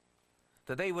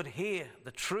 that they would hear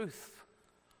the truth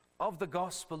of the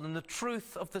gospel and the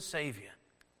truth of the Savior,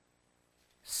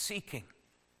 seeking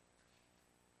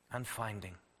and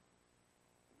finding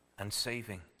and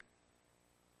saving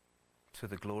to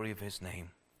the glory of his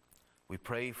name. We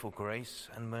pray for grace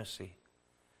and mercy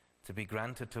to be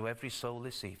granted to every soul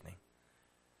this evening,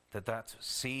 that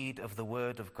seed of the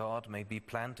word of God may be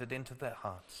planted into their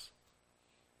hearts,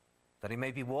 that it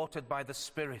may be watered by the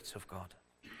Spirit of God,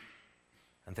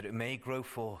 and that it may grow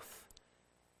forth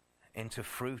into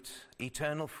fruit,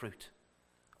 eternal fruit,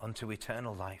 unto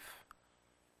eternal life,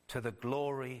 to the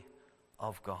glory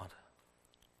of God.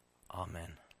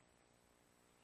 Amen.